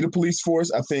think we need a police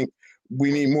force. I think we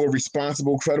need more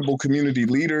responsible, credible community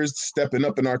leaders stepping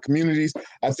up in our communities.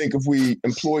 I think if we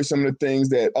employ some of the things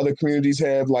that other communities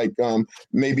have, like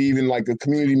maybe even like a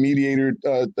community mediator,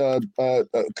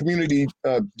 community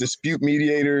dispute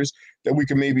mediators, that we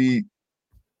can maybe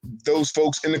those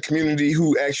folks in the community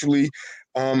who actually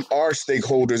are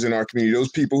stakeholders in our community,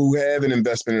 those people who have an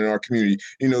investment in our community,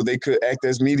 they could act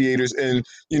as mediators in,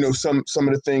 some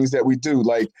of the things that we do,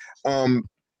 like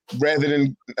rather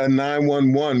than a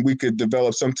 911, we could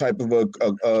develop some type of a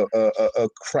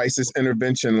crisis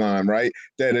intervention line, right,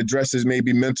 that addresses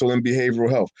maybe mental and behavioral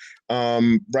health.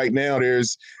 Right now,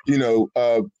 there's,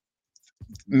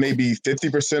 maybe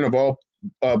 50% of all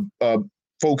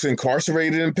folks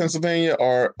incarcerated in Pennsylvania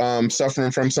are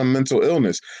suffering from some mental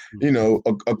illness.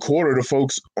 A quarter of the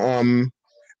folks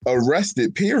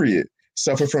arrested, period,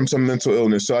 suffer from some mental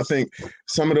illness. So I think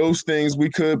some of those things, we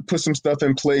could put some stuff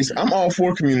in place. I'm all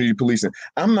for community policing.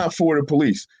 I'm not for the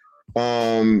police.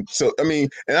 So I mean,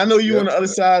 and I know you on the other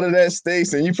side of that,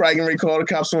 Stace, and you probably can call the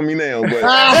cops on me now, but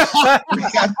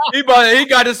he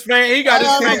got his finger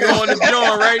on the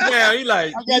joint right now. He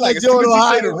like, as soon as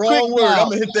you say the wrong word, I'm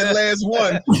gonna hit that last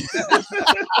one.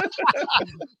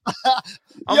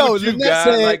 Yo, Lynette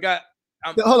said,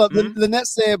 hold up. Lynette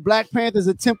said Black Panthers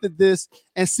attempted this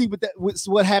and see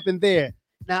what happened there.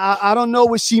 Now I don't know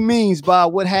what she means by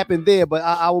what happened there, but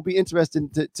I will be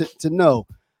interested to know.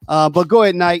 But go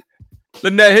ahead, Knight.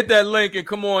 Lynette, hit that link and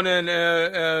come on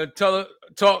and tell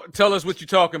us what you're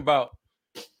talking about.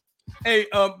 Hey,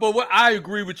 but what I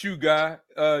agree with you, Guy.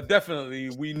 Definitely,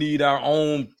 we need our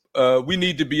own. We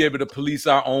need to be able to police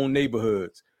our own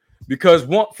neighborhoods because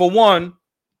for one,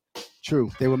 true,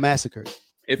 they were massacred.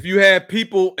 If you have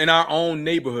people in our own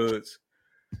neighborhoods,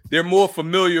 they're more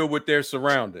familiar with their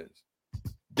surroundings.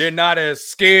 They're not as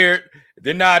scared.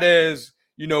 They're not as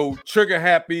trigger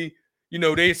happy.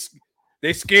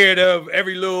 They scared of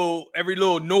every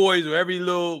little noise or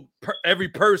every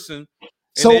person.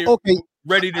 So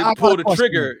ready to pull the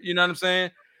trigger. You know what I'm saying?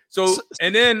 So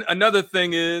and then another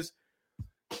thing is,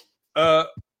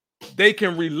 they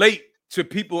can relate to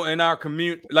people in our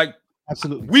community. Like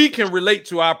absolutely, we can relate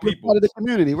to our people. Part of the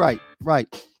community, right.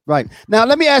 Now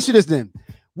let me ask you this then.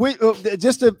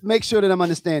 Just to make sure that I'm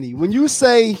understanding, when you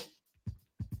say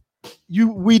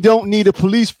we don't need a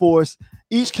police force,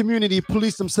 each community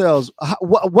police themselves.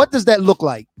 What does that look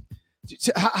like?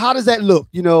 How does that look?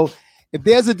 If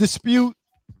there's a dispute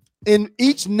in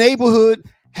each neighborhood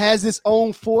has its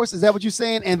own force. Is that what you're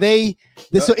saying? And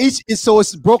so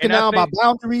it's broken down by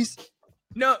boundaries.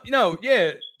 No,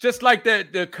 yeah. Just like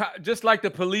just like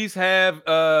the police have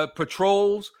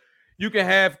patrols, you can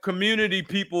have community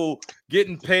people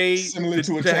getting paid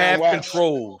to have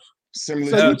controls.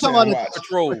 Similar so you're talking about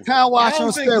patrol. Town watch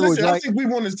on steroids, right? I think we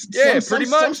want to pretty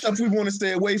much some stuff we want to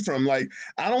stay away from. Like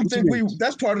I don't think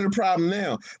that's part of the problem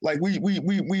now. Like we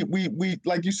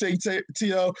like you say,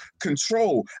 TL,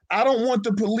 control. I don't want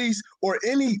the police or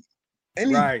any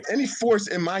force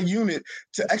in my unit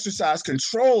to exercise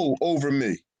control over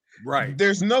me. Right.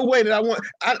 There's no way that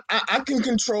I can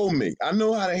control me. I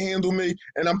know how to handle me,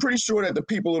 and I'm pretty sure that the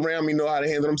people around me know how to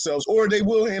handle themselves, or they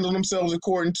will handle themselves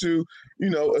according to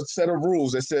a set of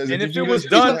rules that says. And if it was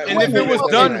done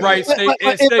right,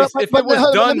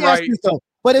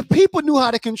 but if people knew how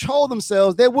to control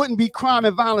themselves, there wouldn't be crime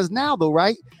and violence now, though,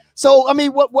 right? So I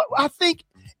mean, what I think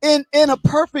in a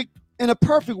perfect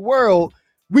world,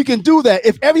 We can do that.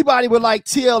 If everybody were like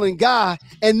TL and Guy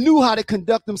and knew how to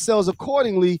conduct themselves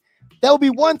accordingly, that would be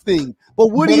one thing. But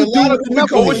what do you do?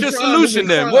 What was your solution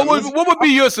then? What would be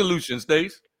your solution,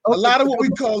 Stace? A lot of what we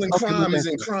call in crime is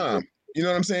in crime. You know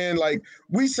what I'm saying? Like,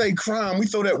 we say crime, we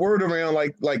throw that word around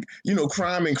like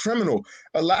crime and criminal.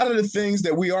 A lot of the things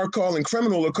that we are calling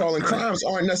criminal or calling crimes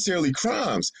aren't necessarily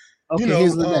crimes. Okay,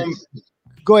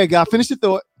 go ahead, Guy. Finish your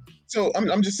thought. So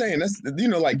I'm just saying that's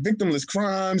like victimless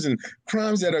crimes and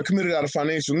crimes that are committed out of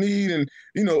financial need and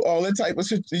all that type of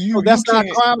shit. That's not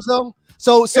crimes though.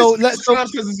 So it's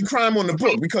crimes because it's a crime on the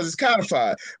book because it's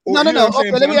codified. No.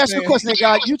 Okay, let me ask you a question,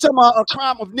 guy. You talking about a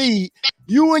crime of need?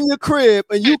 You in your crib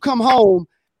and you come home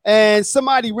and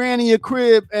somebody ran in your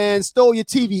crib and stole your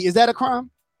TV. Is that a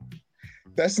crime?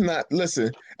 That's not.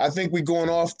 Listen, I think we're going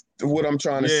off what I'm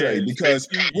trying to say because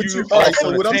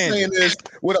what I'm saying is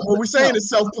what we're saying is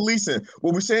self-policing.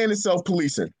 What we're saying is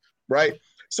self-policing, right?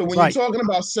 So when you're talking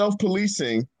about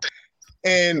self-policing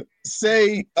and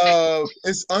say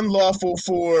it's unlawful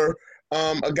for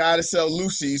a guy to sell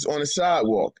Lucy's on a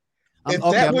sidewalk, if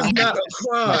that was not a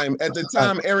crime at the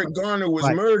time Eric Garner was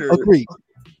murdered, agreed.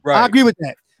 Right. I agree with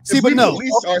that. See, if but we no,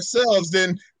 police ourselves,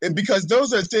 then because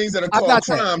those are things that are called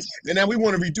crimes, and now we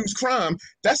want to reduce crime.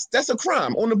 That's a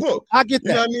crime on the book. I get that.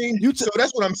 You know what I mean? So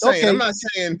that's what I'm saying. Okay. I'm not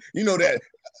saying that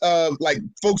like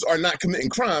folks are not committing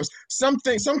crimes. Some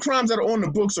crimes that are on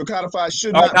the books or codified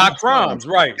should not be crimes,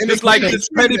 right? And it's like this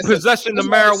petty possession of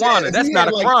marijuana. That's not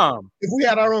a crime. If we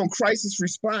had our own crisis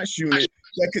response unit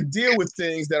that could deal with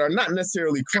things that are not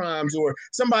necessarily crimes, or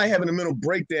somebody having a mental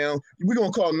breakdown, we're gonna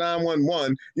call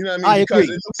 911. You know what I mean? Because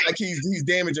it looks like he's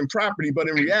damaging property, but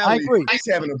in reality, he's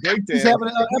having a breakdown. He's having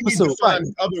an episode. We need to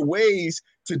find other ways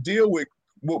to deal with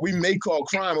what we may call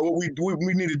crime, or what we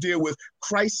need to deal with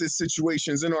crisis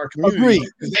situations in our community.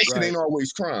 Because that shit ain't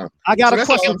always crime. I got a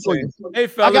question for you. Hey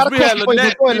fellas, we had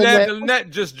Lynette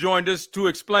just joined us to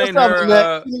explain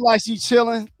her. You like she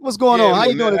chilling? What's going on? How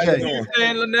you doing today?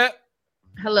 Hey, Lynette.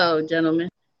 Hello, gentlemen.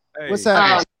 Hey. What's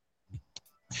happening?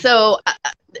 So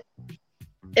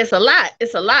it's a lot.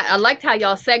 It's a lot. I liked how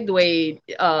y'all segued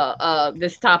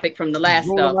this topic from the last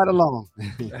stuff. Right along.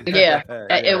 Yeah,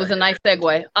 it was a nice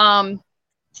segue.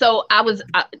 So I was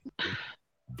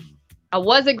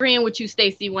agreeing with you,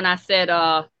 Stacy, when I said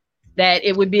that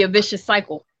it would be a vicious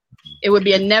cycle. It would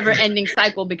be a never-ending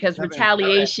cycle because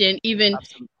retaliation, even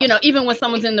when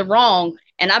someone's in the wrong,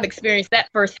 and I've experienced that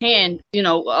firsthand,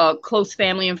 close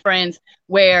family and friends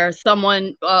where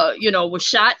someone, was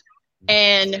shot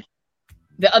and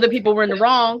the other people were in the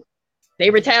wrong.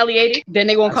 They retaliated. Then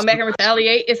they're going to come back and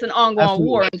retaliate. It's an ongoing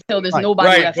war until there's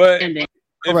nobody left standing.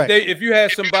 If you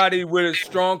had somebody with a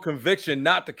strong conviction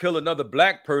not to kill another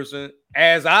black person,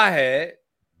 as I had,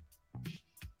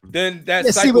 then that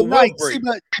cycle will break.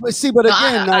 But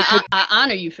again, I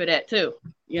honor you for that too.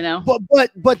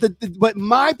 But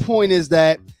my point is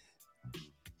that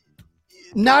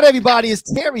not everybody is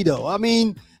Terry though. I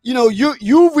mean,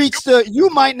 you reached you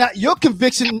might not, your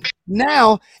conviction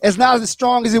now is not as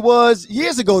strong as it was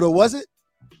years ago though, was it?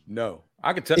 No,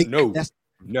 I can tell you no.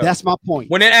 That's my point.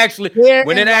 When it actually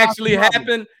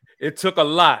happened, it took a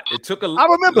lot. It took a lot.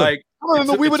 I remember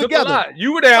we were together.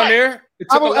 You were down there. It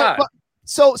took a lot.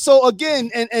 So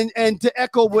again, and to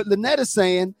echo what Lynette is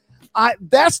saying,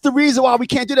 that's the reason why we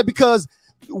can't do that, because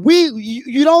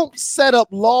you don't set up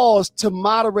laws to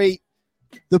moderate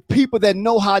the people that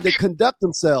know how to conduct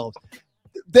themselves.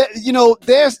 There's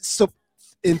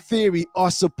in theory are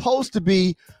supposed to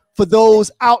be for those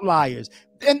outliers,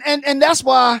 and that's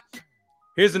why.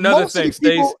 Here's another thing,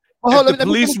 Stace. If the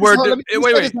police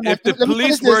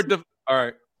were all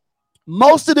right.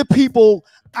 Most of the people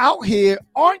out here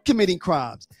aren't committing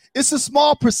crimes. It's a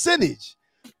small percentage,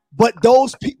 but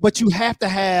you have to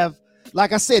have,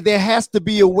 like I said, there has to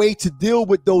be a way to deal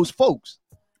with those folks.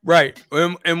 Right.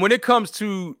 And when it comes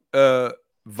to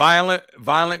violent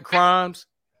crimes,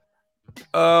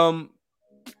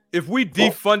 if we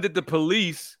defunded the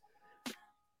police,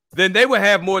 then they would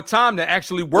have more time to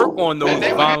actually work on those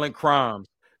violent crimes,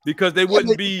 because they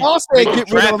wouldn't be making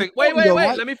traffic. Wait,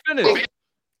 let me finish.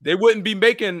 They wouldn't be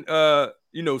making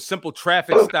simple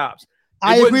traffic stops.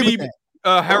 They wouldn't be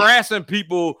harassing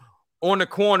people on the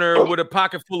corner with a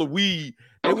pocket full of weed.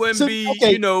 They wouldn't be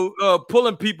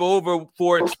pulling people over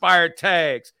for expired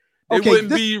tags. They wouldn't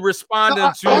be responding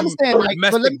to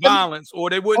domestic violence, or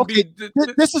they wouldn't be.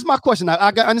 This is my question.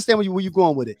 I understand where you're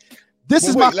going with it. This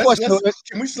is my question.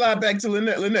 Can we slide back to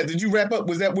Lynette? Lynette, did you wrap up?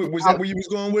 Was that where you was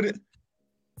going with it?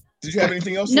 Did you have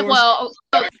anything else? Well,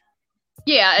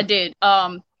 yeah, I did.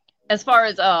 As far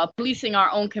as policing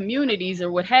our own communities or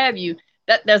what have you,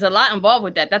 there's a lot involved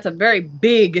with that. That's a very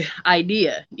big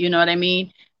idea. You know what I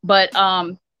mean? But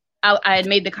I had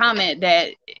made the comment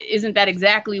that isn't that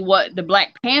exactly what the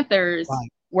Black Panthers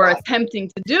were attempting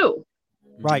to do?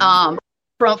 Right.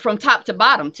 From top to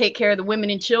bottom, take care of the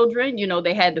women and children. You know,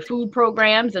 they had the food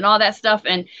programs and all that stuff.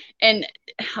 And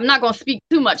I'm not going to speak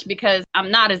too much because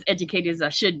I'm not as educated as I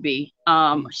should be,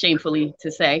 shamefully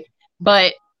to say.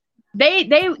 But they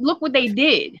look what they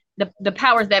did, the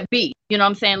powers that be. You know what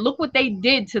I'm saying? Look what they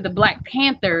did to the Black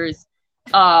Panthers,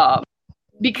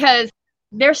 because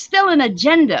there's still an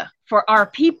agenda for our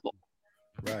people.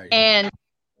 Right. And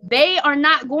they are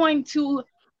not going to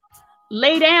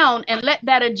lay down and let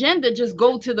that agenda just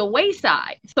go to the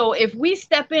wayside. So if we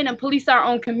step in and police our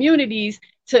own communities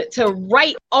to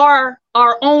right our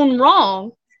own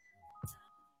wrong,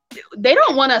 they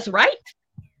don't want us right.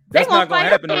 That's not going to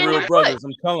happen to Real Brothers.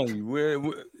 I'm telling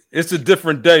you, it's a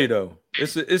different day, though.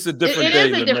 It's a different day.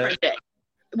 It is a different day.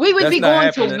 We would be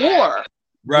going to war.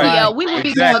 Right. Yeah, we would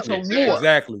be going to war.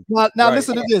 Exactly. Now Right.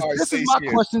 listen to this. All right, This is Stace my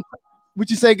here. question. What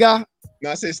you say, Guy?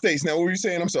 No, I said Stace. Now, what were you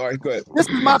saying? I'm sorry. Go ahead. This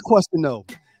is my question though.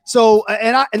 So,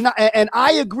 and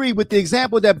I agree with the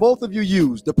example that both of you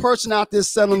used. The person out there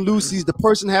selling Lucy's, the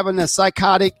person having a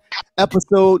psychotic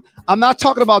episode. I'm not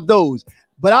talking about those,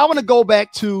 but I want to go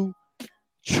back to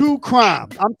true crime.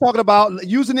 I'm talking about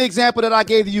using the example that I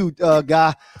gave you,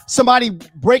 Guy. Somebody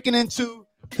breaking into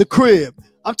the crib.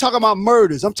 I'm talking about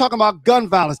murders. I'm talking about gun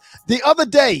violence. The other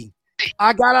day,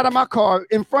 I got out of my car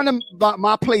in front of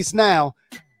my place now.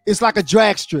 It's like a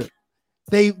drag strip.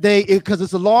 Because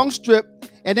it's a long strip,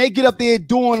 and they get up there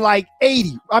doing like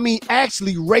 80. I mean,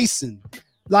 actually racing,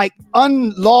 like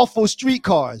unlawful street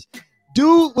cars.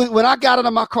 Dude, when I got out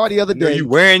of my car the other day, You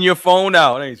wearing your phone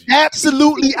out, ain't you?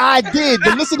 absolutely I did.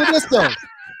 But listen to this though.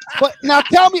 But now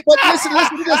tell me, but listen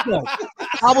to this though.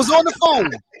 I was on the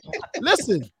phone.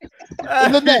 Listen.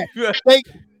 And then they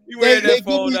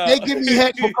give me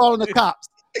heck for calling the cops.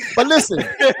 But listen,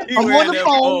 I'm on the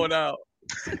phone.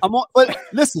 But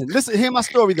listen, hear my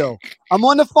story though. I'm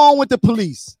on the phone with the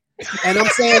police, and I'm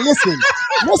saying, listen.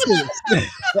 Yo. So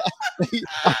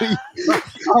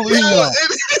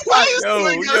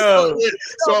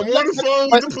I'm on the phone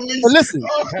with the police. But listen,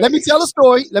 let me tell a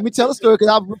story. Because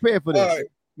I'm prepared for this. All right,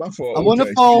 my fault. I'm on the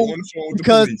Okay. phone You're on the phone with the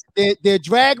because police. they're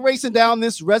drag racing down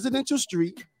this residential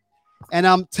street, and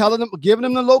I'm telling them, giving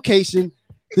them the location.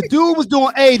 The dude was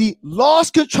doing 80,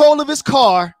 lost control of his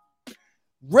car,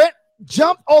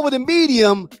 jumped over the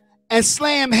medium, and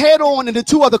slammed head on into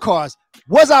two other cars.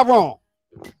 Was I wrong?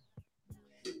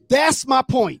 That's my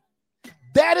point.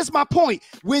 That is my point.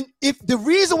 If the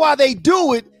reason why they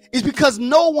do it is because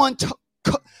no one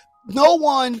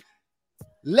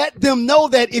let them know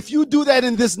that if you do that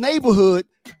in this neighborhood,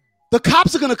 the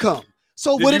cops are gonna come.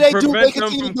 So what do they do? They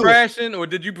continue to do crashing, or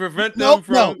did you prevent them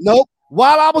from? No.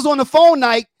 While I was on the phone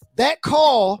night, that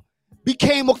call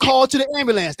became a call to the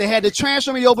ambulance. They had to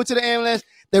transfer me over to the ambulance.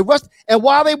 They rushed, and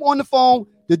while they were on the phone,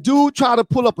 the dude tried to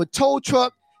pull up a tow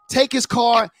truck, take his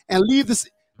car, and leave this.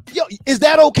 Yo, is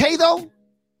that okay though?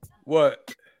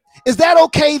 What? Is that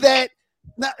okay? That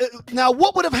now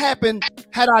what would have happened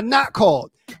had I not called?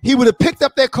 He would have picked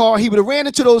up that car. He would have ran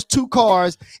into those two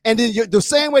cars, and then the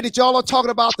same way that y'all are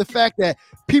talking about the fact that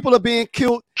people are being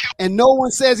killed and no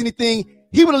one says anything,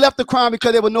 he would have left the crime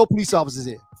because there were no police officers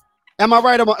there. Am I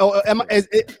right?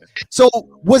 So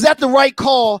was that the right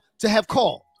call to have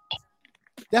called?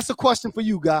 That's a question for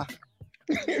you, Guy.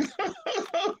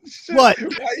 What?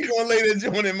 Why you gonna lay that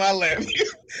joint in my lap?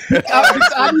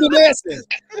 I need an answer.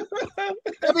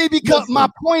 I mean, because my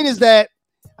point is that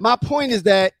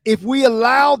if we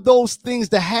allow those things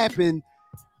to happen,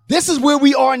 this is where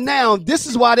we are now. This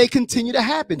is why they continue to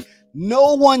happen.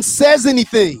 No one says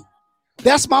anything.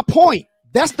 That's my point.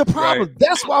 That's the problem. Right.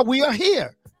 That's why we are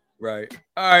here. Right.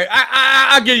 All right.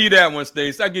 I'll give you that one,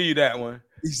 Stace. I'll give you that one.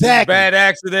 Exactly. Bad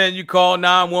accident. You call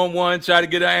 911, try to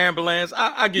get an ambulance.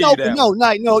 I'll give you that. No.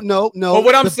 But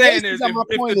what I'm saying is,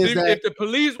 if the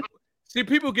police see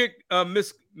people get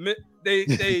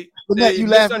they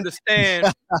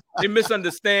misunderstand. They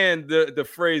misunderstand the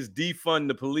phrase defund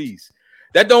the police.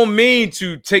 That don't mean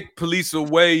to take police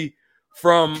away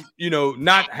from,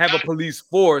 not have a police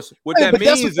force. What that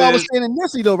means that's what I was saying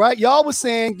initially, though, right? Y'all was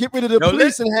saying get rid of the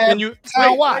police and have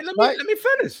town watch. Let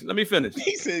me finish.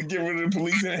 He said get rid of the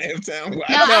police and have town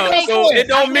watch. So it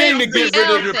don't mean to get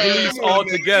rid of the police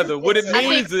altogether. What it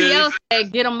means is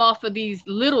get them off of these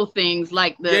little things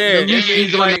like the it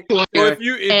means like if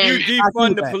you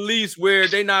defund the that. police where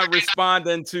they not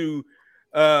responding to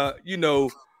I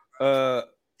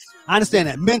understand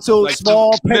that mental,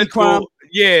 small, petty crime.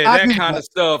 Yeah, that kind of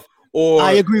stuff. Or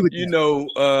I agree with you.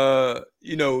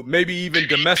 you know, maybe even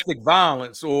domestic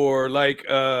violence, or like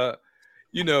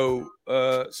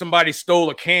somebody stole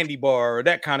a candy bar or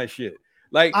that kind of shit.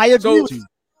 Like, I agree with you.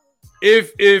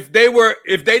 If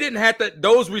they didn't have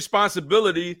those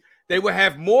responsibilities, they would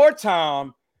have more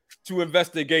time to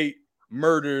investigate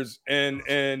murders and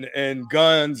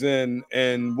guns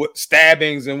and what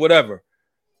stabbings and whatever.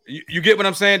 You get what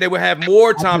I'm saying? They would have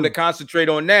more time to concentrate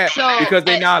on that because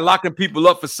they're not locking people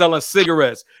up for selling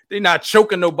cigarettes. They're not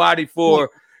choking nobody for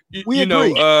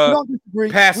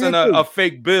passing a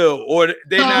fake bill, or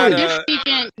they're not.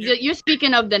 You're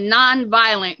speaking of the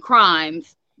non-violent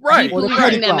crimes, right?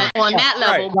 Policing them on that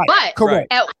level, but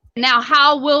correct. Now,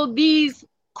 how will these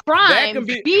crimes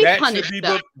be punished?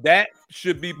 That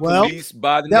should be policed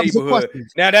by the neighborhood.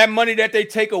 Now, that money that they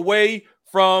take away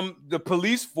from the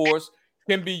police force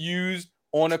can be used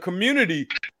on a community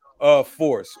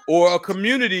force or a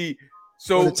community,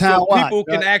 so people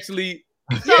can actually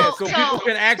people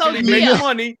can actually make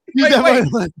money. Give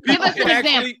us an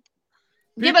example.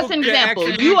 Give us an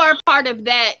example. You are part of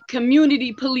that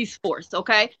community police force,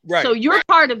 okay? Right. So you're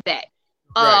part of that.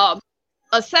 A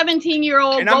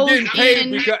 17-year-old and I'm getting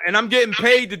paid I'm getting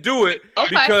paid to do it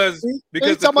because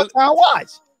Town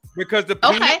Watch. Because the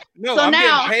police, I'm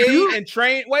getting paid and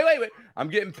trained. Wait. I'm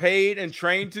getting paid and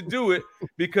trained to do it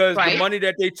because the money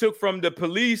that they took from the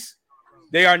police,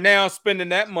 they are now spending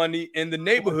that money in the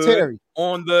neighborhood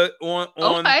on the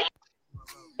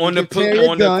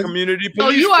community police. So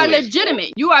you are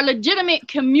legitimate. You are legitimate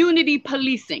community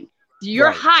policing.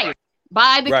 You're hired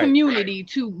by the community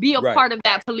to be a part of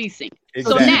that policing.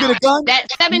 Exactly. So now that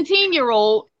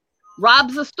 17-year-old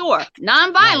robs a store,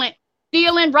 non-violent,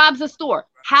 stealing, robs a store.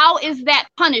 How is that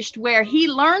punished where he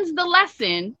learns the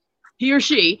lesson, he or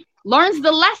she learns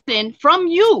the lesson from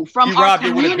you, from our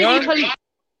community police?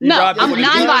 No, I'm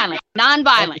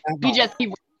non-violent.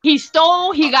 He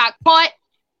stole, he got caught.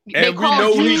 And we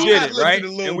know he did it, right?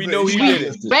 And we know he did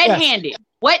it. Red-handed.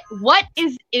 What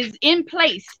is in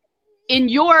place in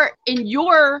your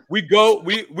we go,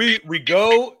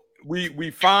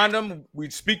 we find them, we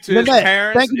speak to his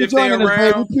parents. Thank you for joining us,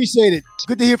 babe. We appreciate it.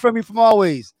 Good to hear from you from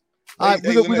always. All right,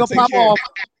 we're gonna pop off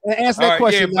and answer that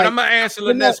question. Yeah, but I'm gonna answer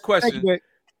the next question.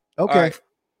 Okay. Right.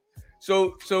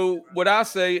 So what I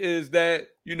say is that,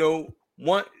 we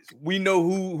know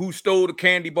who stole the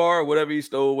candy bar or whatever he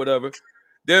stole, whatever.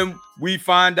 Then we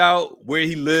find out where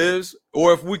he lives,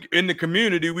 or if we in the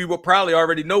community, we will probably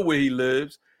already know where he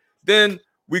lives. Then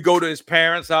we go to his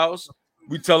parents' house.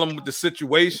 We tell him the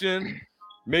situation.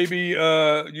 Maybe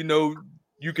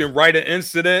you can write an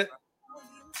incident.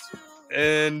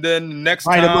 And then next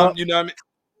time,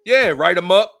 write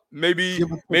them up. Maybe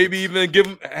even give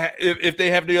them if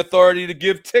they have the authority to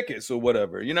give tickets or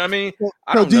whatever. You know what I mean?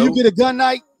 Do you get a gun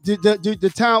night?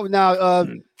 The town now?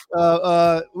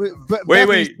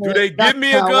 Wait. Do they give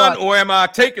me a gun or am I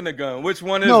taking a gun? Which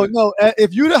one is it? No.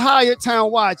 If you the hired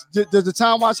Town Watch, does the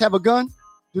Town Watch have a gun?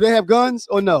 Do they have guns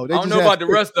or no? I don't know about the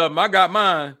rest of them. I got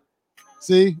mine.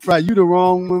 See, right? You the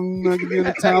wrong one to be in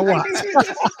the Town Watch.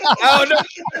 I don't know.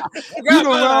 You the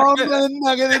wrong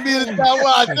nugget to be in the Town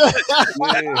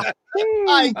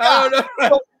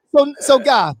Watch. So,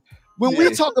 guy, when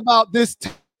we talk about this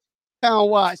Town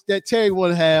Watch that Terry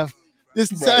will have,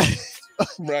 this is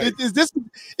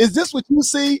this what you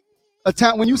see? A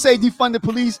town when you say defund the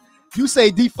police, you say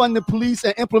defund the police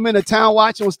and implement a Town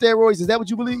Watch on steroids. Is that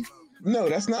what you believe? No,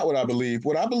 that's not what I believe.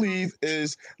 What I believe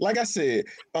is, like I said,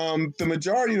 the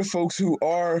majority of the folks who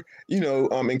are,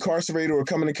 incarcerated or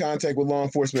come into contact with law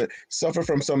enforcement suffer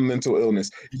from some mental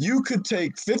illness. You could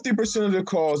take 50% of the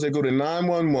calls that go to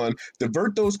 911,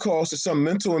 divert those calls to some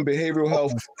mental and behavioral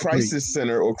health crisis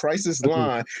center or crisis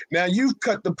line. Now you've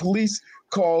cut the police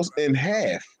calls in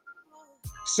half.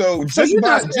 So just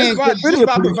by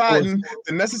providing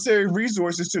the necessary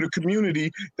resources to the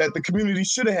community that the community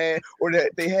should have had or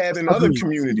that they have in other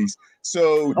communities.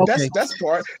 So that's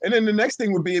part. And then the next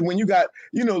thing would be when you got,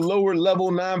 lower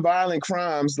level nonviolent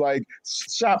crimes like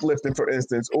shoplifting, for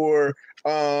instance, or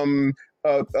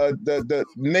the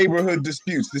neighborhood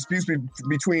disputes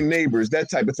between neighbors, that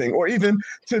type of thing, or even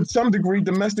to some degree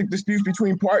domestic disputes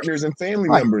between partners and family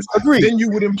members. Agreed. Then you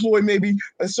would employ maybe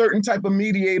a certain type of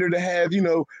mediator to have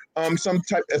some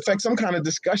kind of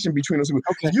discussion between those people.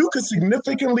 Okay. You could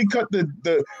significantly cut the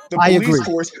police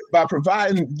force by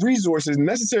providing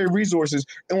necessary resources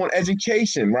on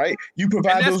education, right? You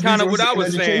provide those resources what I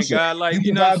was saying, God. Like,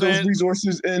 you provide those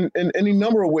resources in any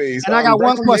number of ways. And I got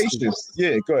one question.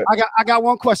 Yeah, go ahead. I got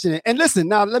one question. And listen,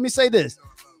 now let me say this.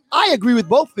 I agree with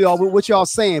both of y'all with what y'all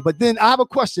saying, but then I have a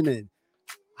question in.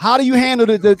 How do you handle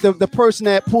the person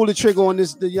that pulled the trigger on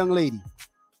the young lady?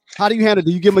 How do you handle it?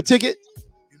 Do you give him a ticket?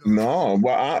 No,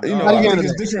 well, I think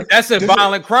it's different. That's a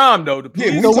violent crime, though. The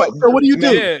police. So what do you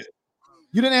do? Yeah.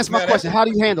 You didn't answer my question. How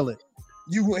do you handle it?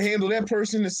 You would handle that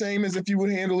person the same as if you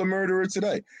would handle a murderer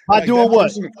today. By doing what?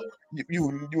 Person,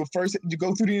 you first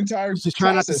go through the entire. Just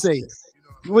try not to say it.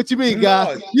 What you mean, No,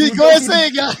 guy? you You go ahead and say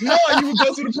it, guy. No, you would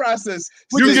go through the process.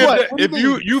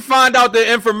 If you find out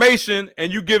the information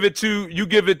and you give it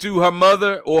to her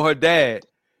mother or her dad,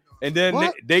 and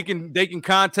then they can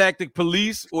contact the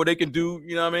police, or they can do,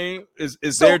 you know what I mean?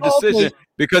 It's their decision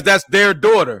because that's their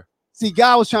daughter. See,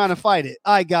 Guy was trying to fight it.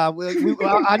 All right, Guy,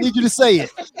 I need you to say it.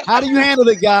 How do you handle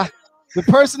it, Guy? The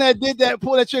person that did that,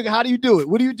 pull that trigger, how do you do it?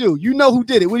 What do you do? You know who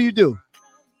did it. What do you do?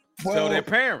 Tell their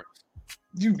parents.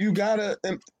 You gotta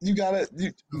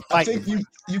I think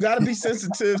you gotta be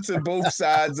sensitive to both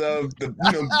sides of the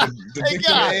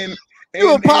victim and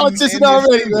you're a politician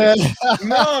already, man.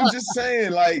 No, I'm just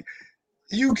saying, like,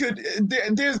 you could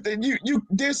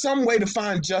there's some way to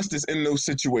find justice in those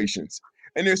situations,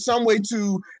 and there's some way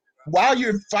to, while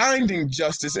you're finding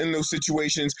justice in those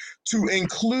situations, to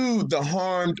include the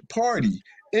harmed party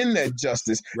in that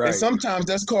justice. Right. And sometimes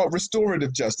that's called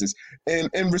restorative justice. And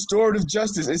in restorative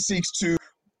justice, it seeks to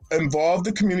involve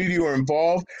the community or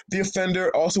involve the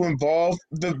offender, also involve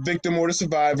the victim or the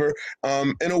survivor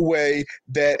in a way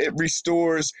that it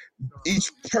restores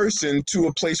each person to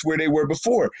a place where they were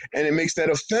before. And it makes that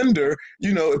offender,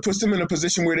 it puts them in a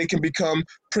position where they can become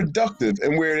productive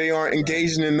and where they aren't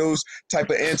engaging in those type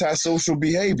of antisocial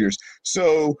behaviors.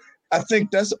 So I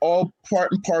think that's all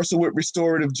part and parcel with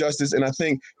restorative justice. And I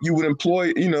think you would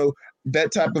employ,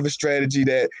 that type of a strategy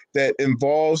that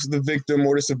involves the victim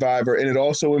or the survivor, and it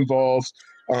also involves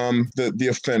the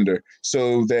offender,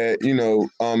 so that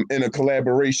in a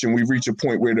collaboration we reach a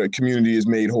point where the community is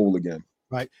made whole again.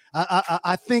 Right.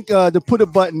 I think to put a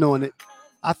button on it,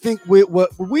 I think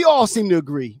we all seem to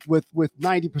agree with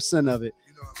 90% of it.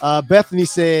 Bethany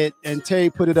said, and Terry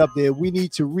put it up there, we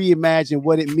need to reimagine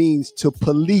what it means to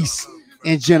police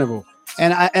in general,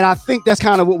 and I think that's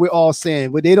kind of what we're all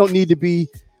saying. But they don't need to be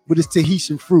with his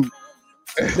Tahitian fruit.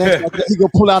 That's like he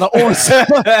gonna pull out an orange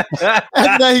soda.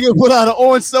 Now he gonna pull out an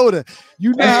orange soda.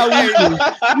 You know how we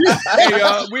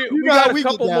do. We got a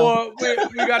couple more.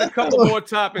 We got a couple more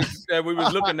topics that we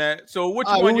was looking at. So which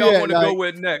one y'all want to go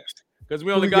with next? Because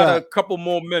we only got a couple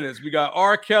more minutes. We got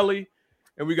R. Kelly,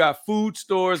 and we got food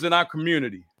stores in our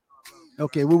community.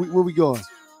 Okay, where we going?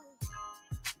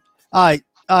 All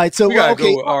right. So we gotta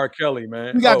go with R. Kelly,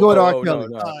 man. We gotta go with R. Kelly.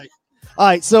 No. All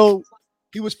right. So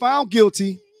he was found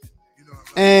guilty,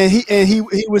 and he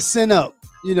was sent up.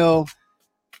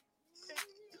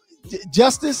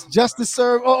 Justice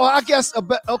served. Oh, I guess.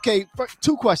 Okay.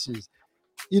 Two questions.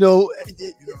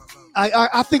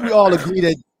 I think we all agree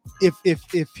that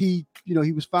if he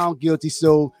he was found guilty,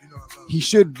 so he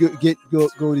should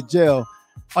go to jail.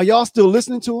 Are y'all still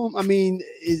listening to him? I mean,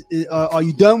 are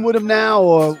you done with him now,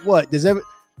 or what?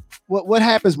 What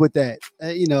happens with that?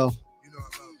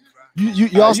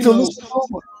 Y'all still listen to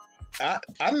him?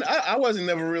 I wasn't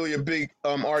never really a big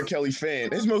R. Kelly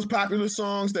fan. His most popular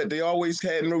songs that they always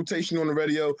had in rotation on the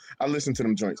radio, I listened to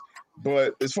them joints.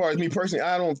 But as far as me personally,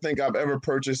 I don't think I've ever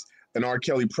purchased an R.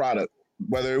 Kelly product,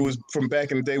 whether it was from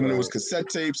back in the day when it was cassette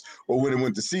tapes, or when it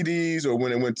went to CDs, or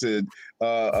when it went to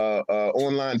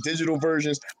online digital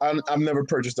versions. I've never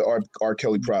purchased the R.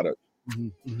 Kelly product.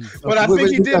 Mm-hmm, mm-hmm. But I think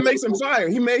he did make some fire.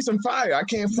 He made some fire. I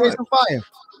can't front. Some fire.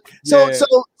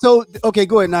 So okay,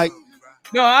 go ahead, Nike.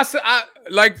 No, I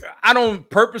don't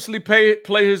purposely play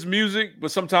his music,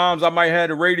 but sometimes I might have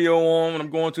the radio on when I'm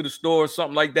going to the store or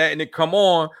something like that, and it come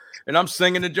on, and I'm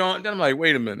singing the joint. Then I'm like,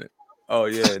 wait a minute. Oh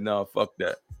yeah, no, fuck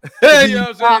that. You know what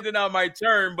I'm saying? Then I might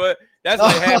turn, but that's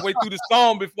like halfway through the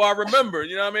song before I remember.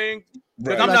 You know what I mean?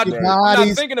 Because I'm not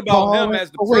thinking about him as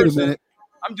the person.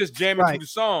 I'm just jamming through the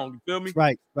song. You feel me?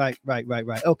 Right.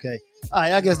 Okay. All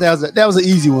right. I guess that was an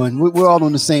easy one. We're all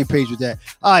on the same page with that.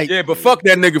 All right. Yeah, but fuck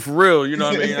that nigga for real. You know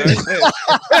what I mean? He's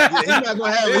not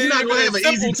gonna have an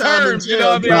easy time. You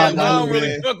know what I mean? I don't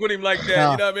really fuck with him like that. You know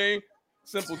what I mean?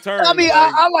 Simple terms. I mean,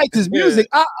 I like his music.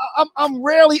 I'm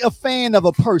rarely a fan of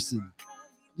a person.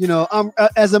 I'm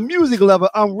as a music lover,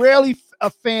 I'm rarely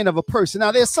a fan of a person.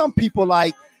 Now, there's some people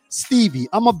like Stevie.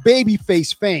 I'm a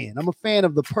Babyface fan. I'm a fan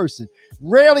of the person.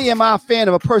 Rarely am I a fan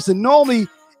of a person. Normally,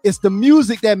 it's the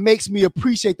music that makes me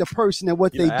appreciate the person and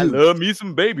what they do. I love me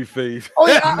some Babyface. Oh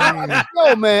yeah,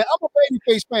 yo, man, I'm a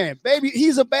Babyface fan.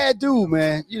 He's a bad dude,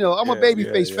 man. I'm a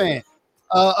Babyface fan.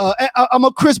 I'm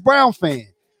a Chris Brown fan.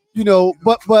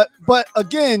 But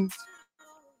again,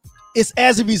 it's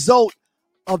as a result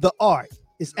of the art.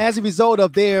 It's as a result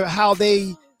of how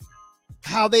they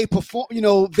perform.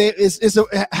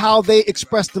 How they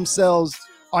express themselves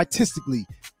artistically.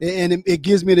 and it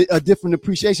gives me a different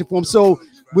appreciation for him. So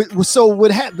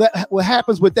what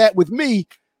happens with that with me,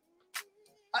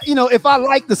 you know, if I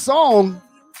like the song,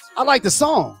 I like the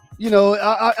song. You know,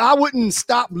 I wouldn't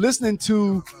stop listening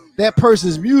to that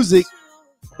person's music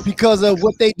because of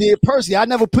what they did personally. I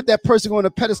never put that person on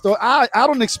a pedestal. I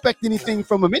don't expect anything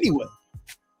from them anyway.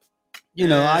 You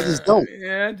know, I just don't.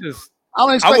 Yeah, I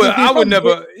don't expect anything I would from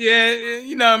never. them. Yeah,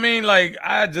 you know what I mean. Like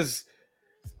I just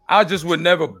would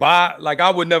never buy. Like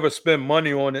I would never spend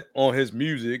money on his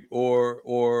music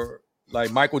or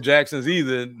like Michael Jackson's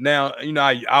either. Now, you know,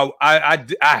 I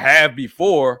have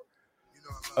before,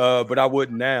 but I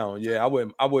wouldn't now. Yeah,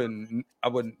 I wouldn't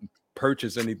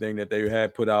purchase anything that they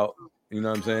had put out. You know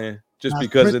what I'm saying? Just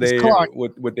because of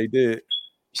what they did.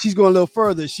 She's going a little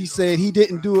further. She said he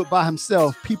didn't do it by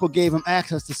himself. People gave him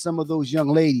access to some of those young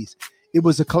ladies. It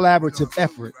was a collaborative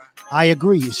effort. I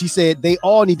agree. She said they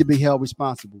all need to be held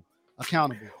responsible,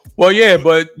 accountable. Well, yeah,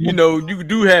 but you know, you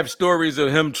do have stories of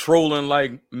him trolling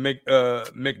like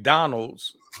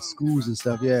McDonald's, schools and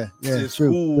stuff. Yeah,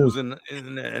 schools and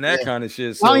that kind of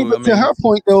shit. So, I mean, to her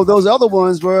point though, those other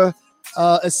ones were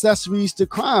accessories to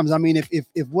crimes. I mean,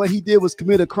 if what he did was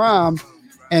commit a crime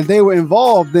and they were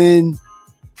involved, then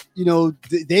you know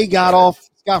they got off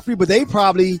scot-free, but they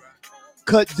probably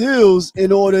cut deals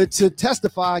in order to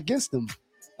testify against him.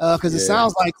 Because it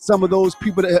sounds like some of those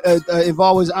people that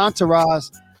involved with his entourage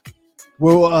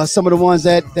were some of the ones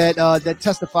that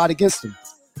testified against him.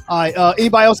 All right.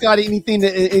 Anybody else got anything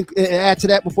to add to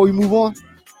that before we move on?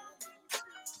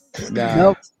 Nah.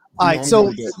 Nope. All right. So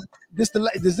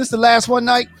is this the last one,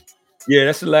 Nike? Yeah,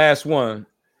 that's the last one.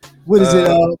 What is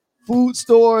it? Food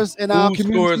stores in our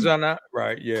community. Food stores on that,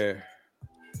 right? Yeah.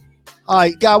 All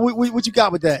right, guy. What you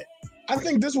got with that? I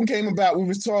think this one came about. We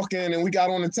was talking and we got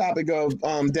on the topic of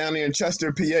down there in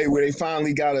Chester, PA, where they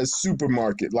finally got a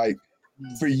supermarket. Like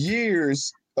for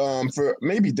years, for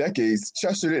maybe decades,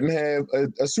 Chester didn't have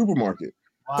a supermarket.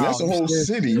 Wow, and that's a whole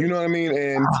city. You know what I mean?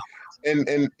 And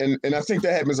and I think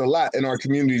that happens a lot in our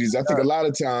communities. I think a lot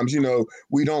of times, you know,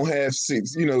 we don't have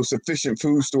sufficient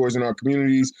food stores in our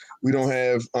communities. We don't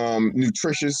have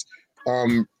nutritious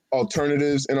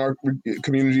alternatives in our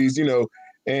communities. You know.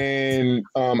 And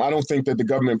I don't think that the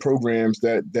government programs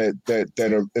that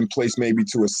are in place maybe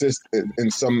to assist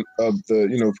in some of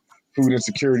the food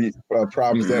insecurity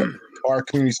problems that our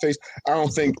communities face, I don't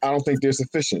think they're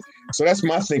sufficient. So that's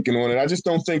my thinking on it. I just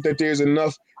don't think that there's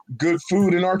enough good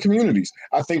food in our communities.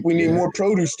 I think we need more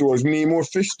produce stores. We need more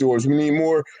fish stores. We need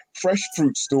more fresh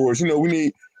fruit stores. You know, we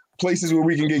need places where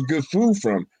we can get good food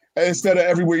from. Instead of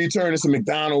everywhere you turn, it's a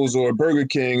McDonald's or a Burger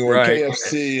King or a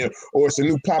KFC or it's a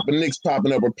new Papa Nick's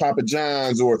popping up or Papa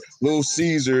John's or Little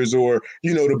Caesars or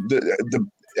the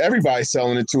everybody's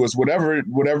selling it to us, whatever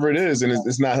it is, and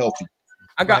it's not healthy.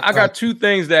 I got two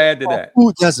things to add to that.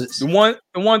 Food deserts. The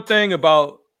one thing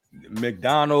about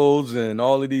McDonald's and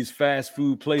all of these fast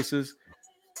food places,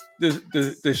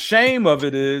 the shame of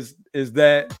it is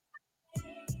that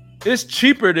it's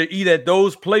cheaper to eat at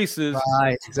those places,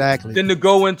 right? Exactly. Than to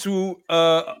go into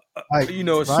a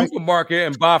supermarket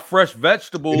and buy fresh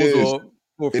vegetables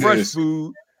or fresh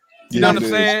food. You know what I'm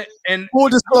saying? And full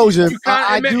disclosure, it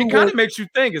kind of makes you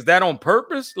think: is that on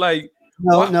purpose? Like,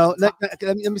 no. Let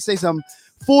me say something.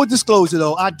 Full disclosure,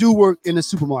 though, I do work in a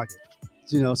supermarket.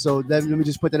 You know, so let me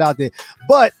just put that out there.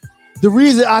 But the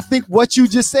reason I think what you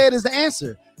just said is the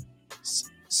answer.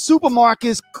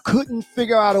 Supermarkets couldn't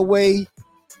figure out a way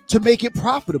to make it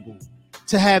profitable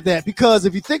to have that, because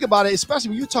if you think about it, especially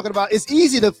when you're talking about, it's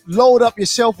easy to load up your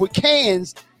shelf with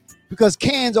cans because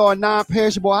cans are a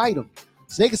non-perishable item,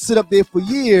 so they can sit up there for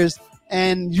years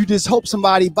and you just hope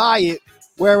somebody buy it.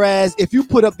 Whereas if you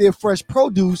put up there fresh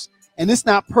produce and it's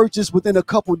not purchased within a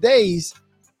couple days,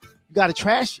 you got to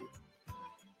trash it.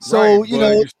 So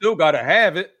you still got to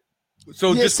have it.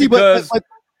 So because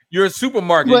you're a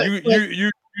supermarket,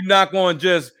 you're not going to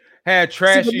just had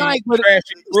trashy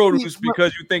produce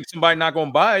because you think somebody not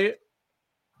gonna buy it.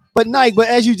 But Nike, but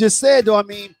as you just said, though, I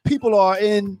mean, people are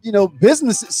in,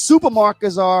 businesses.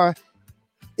 Supermarkets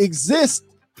exist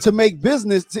to make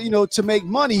business, to make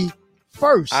money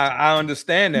first. I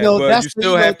understand that, but you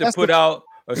still have to put out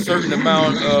a certain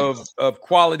amount of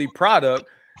quality product,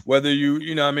 whether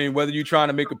whether you're trying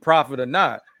to make a profit or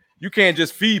not. You can't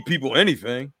just feed people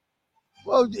anything.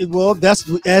 Well, that's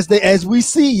as we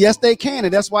see. Yes, they can,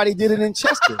 and that's why they did it in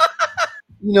Chester.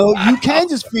 You can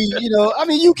just feed.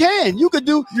 You can. You could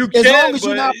do as long as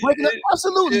you're not breaking up.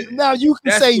 Absolutely. Now you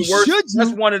can say, should you? That's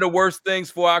one of the worst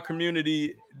things for our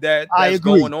community that's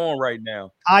going on right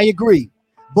now. I agree,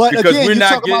 but because again, we're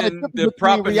not getting the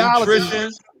proper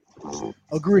nutrition.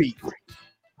 Agreed.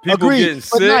 People getting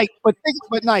sick. But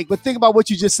think about what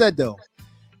you just said though.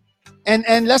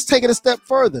 And let's take it a step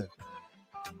further.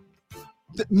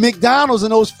 McDonald's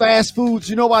and those fast foods,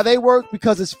 you know why they work?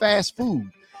 Because it's fast food.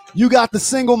 You got the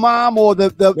single mom or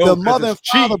the mother and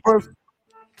father birth,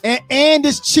 and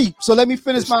it's cheap. So let me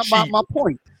finish my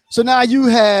point. So now you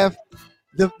have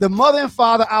the mother and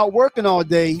father out working all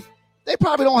day. They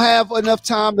probably don't have enough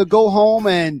time to go home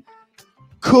and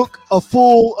cook a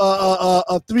full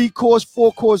a 3-course,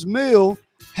 4-course meal,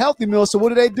 healthy meal. So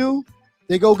what do?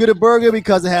 They go get a burger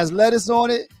because it has lettuce on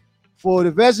it for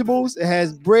the vegetables, it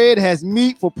has bread, it has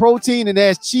meat for protein, and it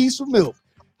has cheese for milk.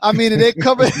 I mean, they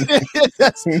cover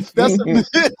that's a meal. That's a meal.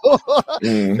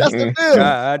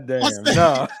 God damn.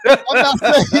 No.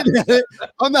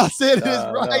 I'm not saying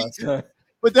it's right,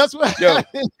 but that's what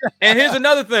happened. And here's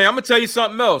another thing. I'm gonna tell you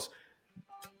something else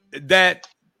that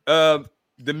the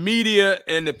media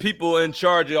and the people in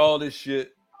charge of all this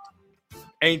shit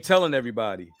ain't telling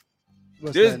everybody.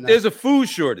 There's a food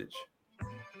shortage.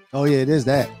 Oh yeah, it is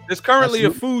that. There's currently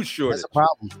a food shortage.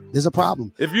 There's a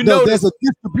problem. If you know, there's a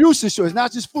distribution shortage,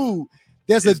 not just food.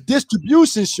 There's a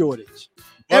distribution shortage.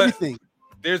 Everything.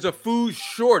 There's a food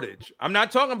shortage. I'm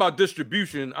not talking about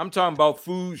distribution. I'm talking about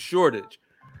food shortage.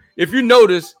 If you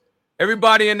notice,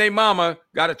 everybody and their mama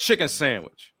got a chicken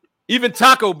sandwich. Even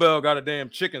Taco Bell got a damn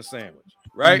chicken sandwich,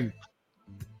 right?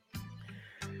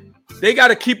 They got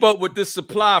to keep up with this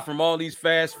supply from all these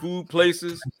fast food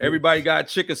places. Everybody got a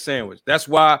chicken sandwich. That's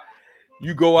why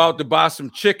you go out to buy some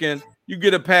chicken. You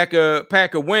get a pack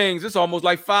of wings. It's almost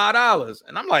like $5.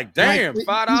 And I'm like, damn,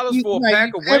 $5 for a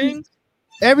pack of wings?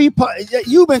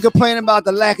 You've been complaining about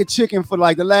the lack of chicken for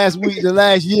like the last week, the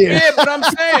last year. Yeah, but I'm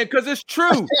saying because it's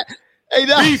true.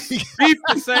 Beef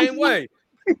the same way.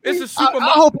 It's a supermarket.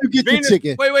 I hope you get the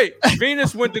chicken. Wait.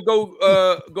 Venus went to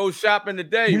go shopping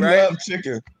today, right? Love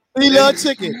chicken. We love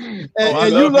chicken,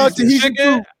 and you love Tahitian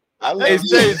food. I love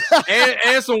it.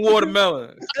 and some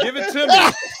watermelon. Give it to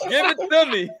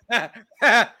me.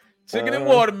 Chicken and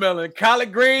watermelon,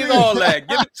 collard greens, all that.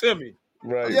 Give it to me.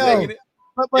 Right.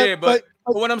 But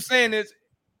what I'm saying is,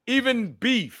 even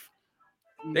beef,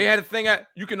 they had a thing.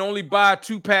 You can only buy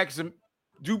 2 packs of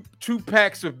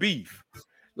beef.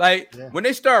 Like when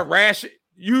they start rationing,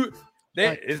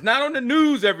 it's not on the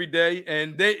news every day,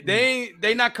 and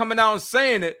they not coming out and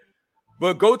saying it.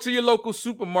 But go to your local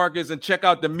supermarkets and check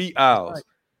out the meat aisles. Right.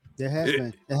 There has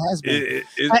been.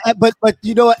 But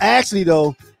you know, actually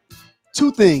though,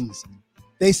 2 things.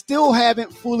 They still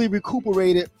haven't fully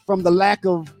recuperated from the lack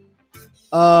of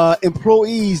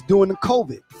employees during the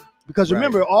COVID. Because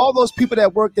remember, all those people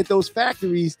that worked at those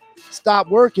factories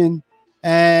stopped working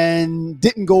and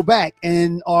didn't go back,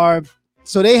 and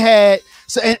so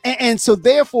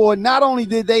therefore, not only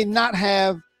did they not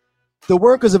have the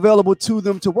workers available to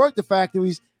them to work the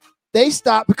factories, they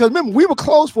stopped because remember, we were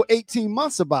closed for 18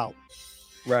 months about.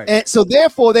 Right. And so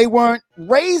therefore they weren't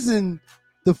raising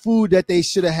the food that they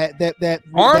should have had. That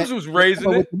Farms was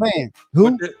raising it. Man.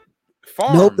 Who?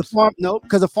 Farms. Nope,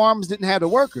 because the farmers didn't have the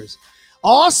workers.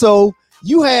 Also,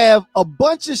 you have a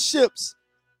bunch of ships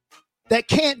that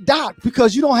can't dock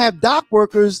because you don't have dock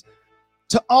workers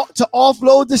to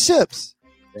offload the ships.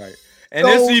 Right. And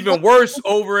it's even worse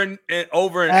over in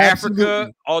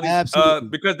Africa, all these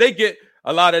because they get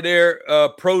a lot of their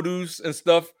produce and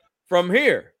stuff from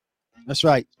here. That's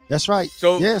right.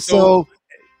 So the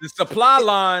supply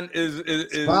line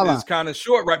is kind of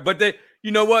short, right? But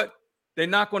you know what? They're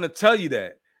not going to tell you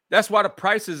that. That's why the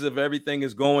prices of everything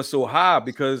is going so high,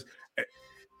 because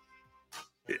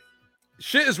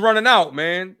shit is running out,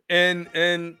 man.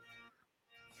 And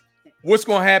what's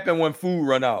going to happen when food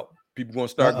run out? People gonna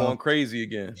start going crazy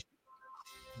again.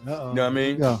 You know what I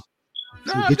mean? No,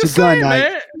 get your gun,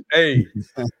 man. Hey,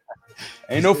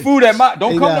 ain't no food at my.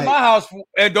 Don't come to my house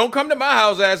and don't come to my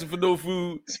house asking for no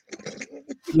food.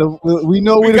 We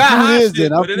know where the food is,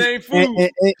 shit, but it ain't food.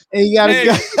 And you got a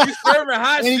gun. You serving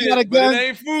hot shit, but it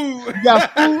ain't food. You got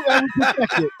food and we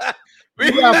protect it.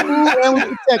 We got food and we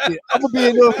protect it. I'm gonna be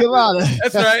in North Carolina.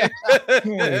 That's right.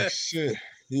 Oh, shit.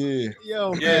 Yeah.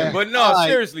 Yo, yeah, man. but no,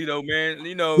 seriously though, man.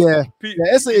 You know,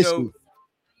 it's an issue.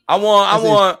 I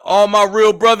want all my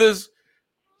real brothers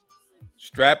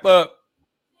strap up.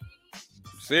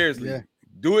 Seriously,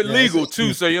 do it legal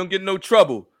too, so you don't get no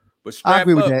trouble. But strap I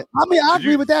agree with up. that. I mean, I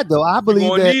agree with that though. I believe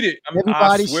that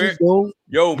everybody should go.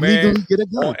 Yo, man, legally get a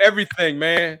gun on everything,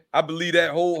 man. I believe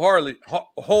that wholeheartedly.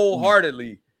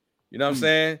 You know what I'm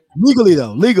saying? Legally.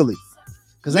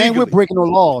 Because I ain't with breaking no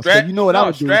laws. So you know what I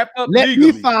would do. Let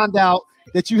me find out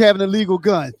that you have an illegal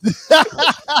gun.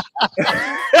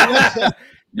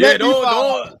 Yeah,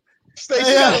 don't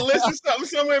Stacey got a list of something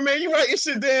somewhere, man. You write your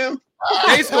shit down.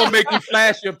 They's gonna make you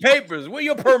flash your papers. Where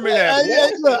your permit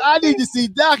at? Look, I need to see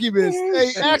documents.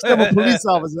 Hey, ask them a police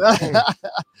officer.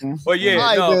 But yeah,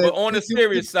 Right, no. man. But on the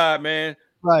serious side, man,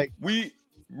 Right. we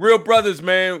real brothers,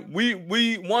 man.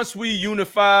 We once we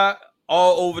unify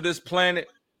all over this planet,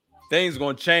 things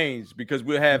gonna change because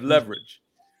we'll have leverage.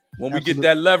 When we get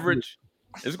that leverage,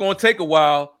 it's gonna take a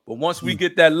while, but once we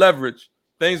get that leverage,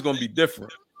 things gonna be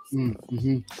different.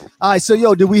 Mm-hmm. All right, so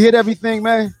yo, did we hit everything,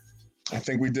 man? I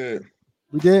think we did.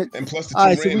 We did. And plus the two All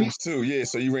right, randoms too. Yeah,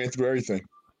 so you ran through everything.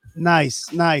 Nice.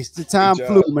 The time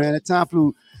flew, man. The time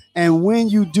flew. And when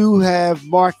you do have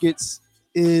markets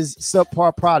is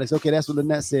subpar products. Okay, that's what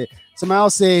Lynette said. Somebody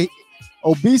else said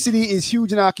obesity is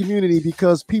huge in our community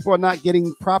because people are not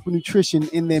getting proper nutrition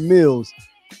in their meals.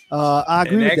 I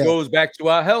agree with that. That goes back to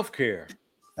our healthcare.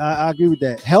 I agree with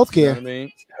that. Healthcare. You know what I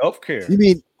mean, healthcare. You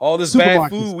mean all this bad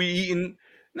food we eating?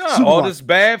 No, all this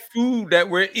bad food that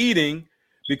we're eating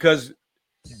because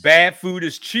bad food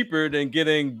is cheaper than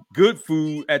getting good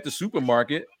food at the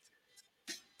supermarket.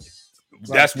 Right.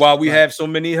 That's why we have so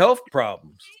many health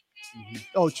problems. Mm-hmm.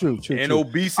 Oh, true. And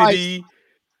obesity,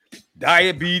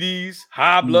 diabetes,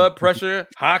 high blood pressure,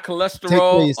 high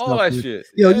cholesterol, yourself, all that shit.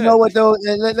 Yo, you know what though?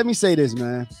 Let me say this,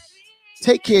 man.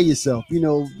 Take care of yourself. You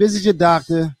know, visit your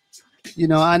doctor. You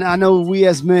know, I know we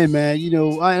as men, man. You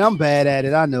know, I'm bad at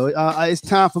it. I know. It's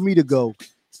time for me to go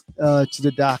to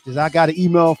the doctors. I got an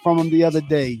email from them the other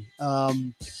day,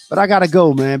 but I gotta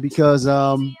go, man, because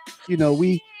you know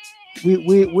we're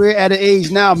at an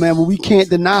age now, man, where we can't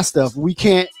deny stuff. We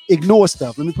can't ignore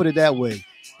stuff. Let me put it that way.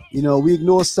 You know, we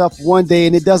ignore stuff one day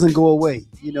and it doesn't go away.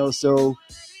 You know, so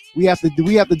we have to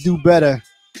do better.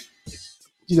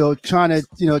 You know, trying to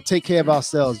take care of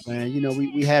ourselves, man. You know,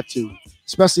 we have to,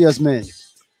 especially as men.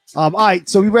 All right,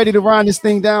 so we ready to round this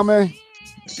thing down, man?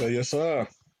 So yes, sir.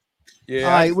 Yeah.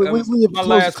 All right, we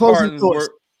have closing thoughts.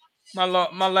 My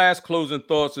last closing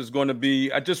thoughts is going to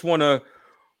be: I just want to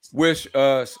wish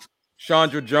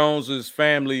Chandra Jones's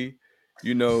family,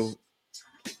 you know,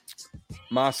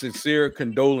 my sincere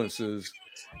condolences,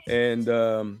 and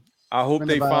I hope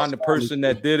they find the person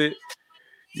that did it.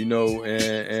 You know,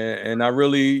 and I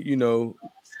really, you know,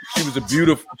 she was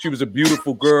a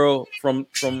beautiful girl from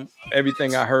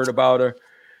everything I heard about her,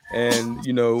 and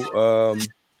you know,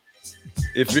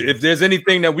 if there's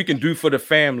anything that we can do for the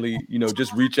family, you know,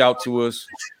 just reach out to us,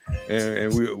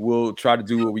 and we'll try to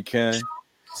do what we can.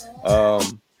 To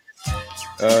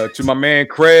my man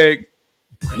Craig,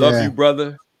 love you,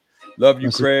 brother, love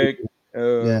you, Craig.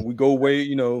 We go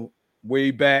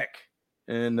way back,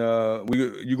 and you're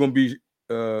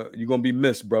gonna be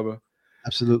missed, brother.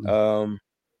 Absolutely.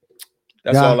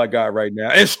 That's all I got right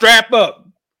now. And strap up,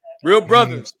 real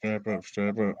brothers. Strap up.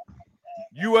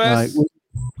 U.S.,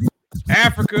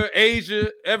 Africa, Asia,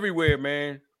 everywhere,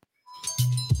 man.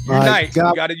 Unite. We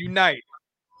gotta unite.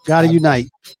 Gotta unite.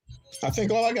 I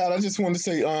think all I got. I just wanted to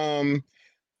say,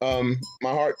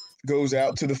 my heart goes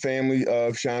out to the family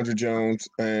of Chandra Jones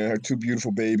and her two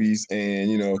beautiful babies,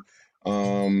 and you know,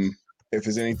 if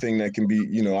there's anything that can be,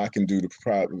 you know, I can do to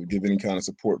probably give any kind of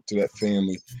support to that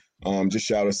family, just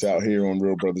shout us out here on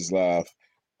Real Brothers Live.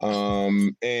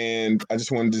 And I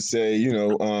just wanted to say, you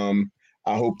know,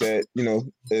 I hope that, you know,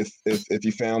 if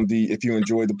you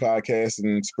enjoyed the podcast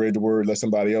and spread the word, let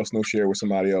somebody else know, share with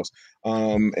somebody else.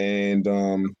 And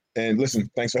listen,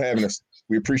 thanks for having us.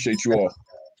 We appreciate you all.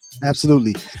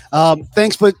 Absolutely.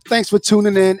 Thanks for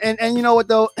tuning in. And you know what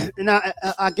though, and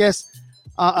I guess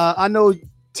I know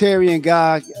Terry and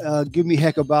Guy give me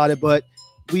heck about it, but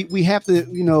we have to,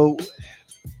 you know,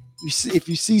 if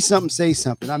you see something, say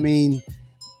something. I mean,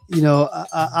 you know,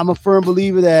 I'm a firm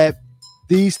believer that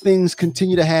these things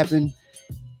continue to happen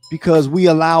because we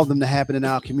allow them to happen in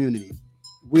our community.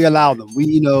 We allow them. We,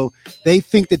 you know, they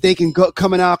think that they can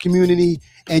come in our community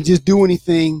and just do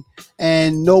anything,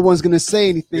 and no one's going to say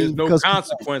anything. There's no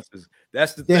consequences.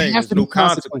 That's the thing. There has to be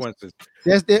consequences.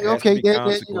 Okay.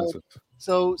 You know,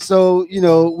 so you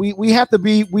know, we have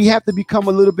to become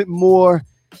a little bit more.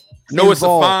 No, it's a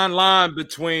fine line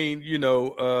between, you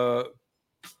know,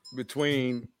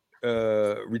 retaliation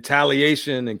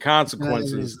and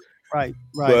consequences. Right.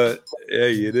 But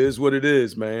hey, it is what it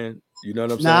is, man. You know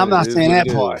what I'm saying? No, I'm not saying that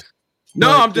part.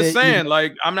 No, I'm just saying,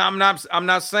 like, I'm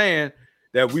not saying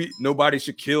that nobody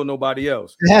should kill nobody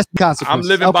else. It has consequences. I'm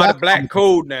living by the black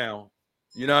code now.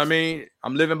 You know what I mean?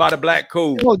 I'm living by the black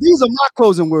code. Oh, these are my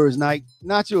closing words, Nike,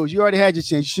 not yours. You already had your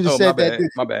chance. You should have said that.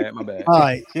 My bad. All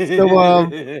right. So,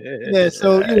 yeah.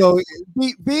 So, you know,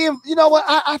 being, you know what?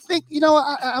 I think, you know,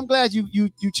 I'm glad you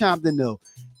chimed in though.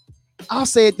 I'll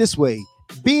say it this way: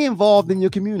 be involved in your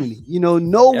community. You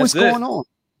know what's going on.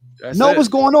 Know what's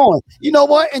going on. You know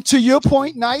what? And to your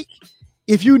point, Nike,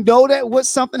 if you know that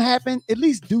something happened, at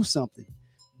least do something.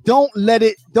 Don't let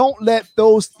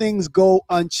those things go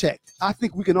unchecked. I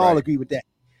think we can all agree with that.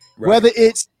 Right. Whether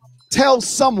it's tell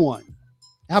someone.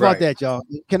 How about that, y'all?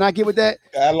 Can I get with that?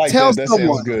 I like that. That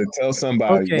sounds good. Tell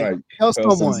somebody. Okay. Right. Tell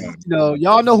someone. You know,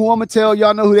 y'all know who I'm gonna tell.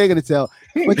 Y'all know who they're gonna tell.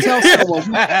 But tell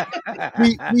someone.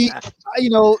 We you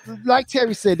know, like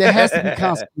Terry said, there has to be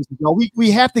consequences. Y'all.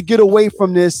 We have to get away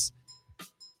from this,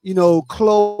 you know,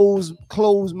 closed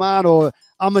mind, or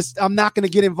I'm not gonna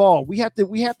get involved. We have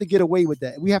to get away with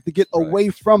that. We have to get away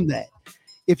from that.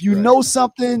 If you know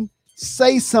something,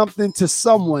 say something to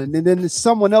someone, and then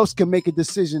someone else can make a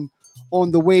decision on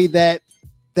the way that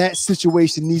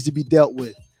situation needs to be dealt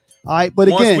with. All right, but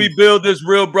once again, we build this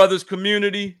Real Brothers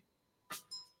community,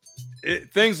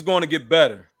 things are going to get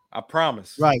better. I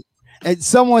promise. Right. And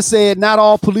someone said not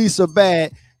all police are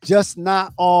bad, just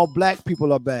not all black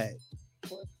people are bad.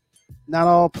 Not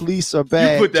all police are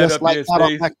bad. You put that just up like there, not all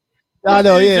Steve. black. I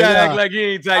know, yeah. Act like he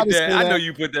ain't typed that. I know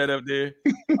you put that up there.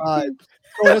 All right.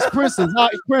 So that's Princeton.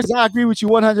 Princeton, I agree with you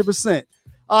 100%.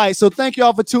 All right, so thank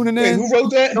y'all for tuning in. Wait, who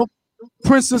wrote that?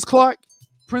 Princess Clark.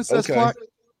 Princess Clark.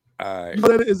 All right.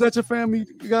 Is that your family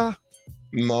guy?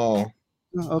 No.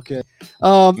 Okay.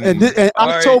 And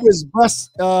October is breast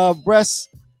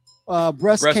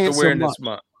cancer awareness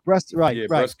month. Right.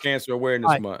 Breast cancer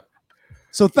awareness month.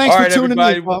 So thanks for tuning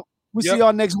in. We'll see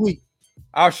y'all next week.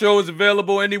 Our show is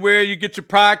available anywhere you get your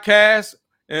podcast,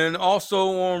 and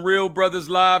also on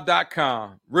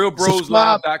realbrotherslive.com.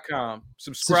 realbroslive.com.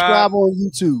 Subscribe on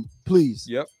YouTube, please.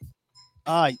 Yep.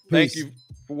 All right. Thank you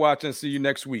for watching. See you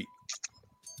next week.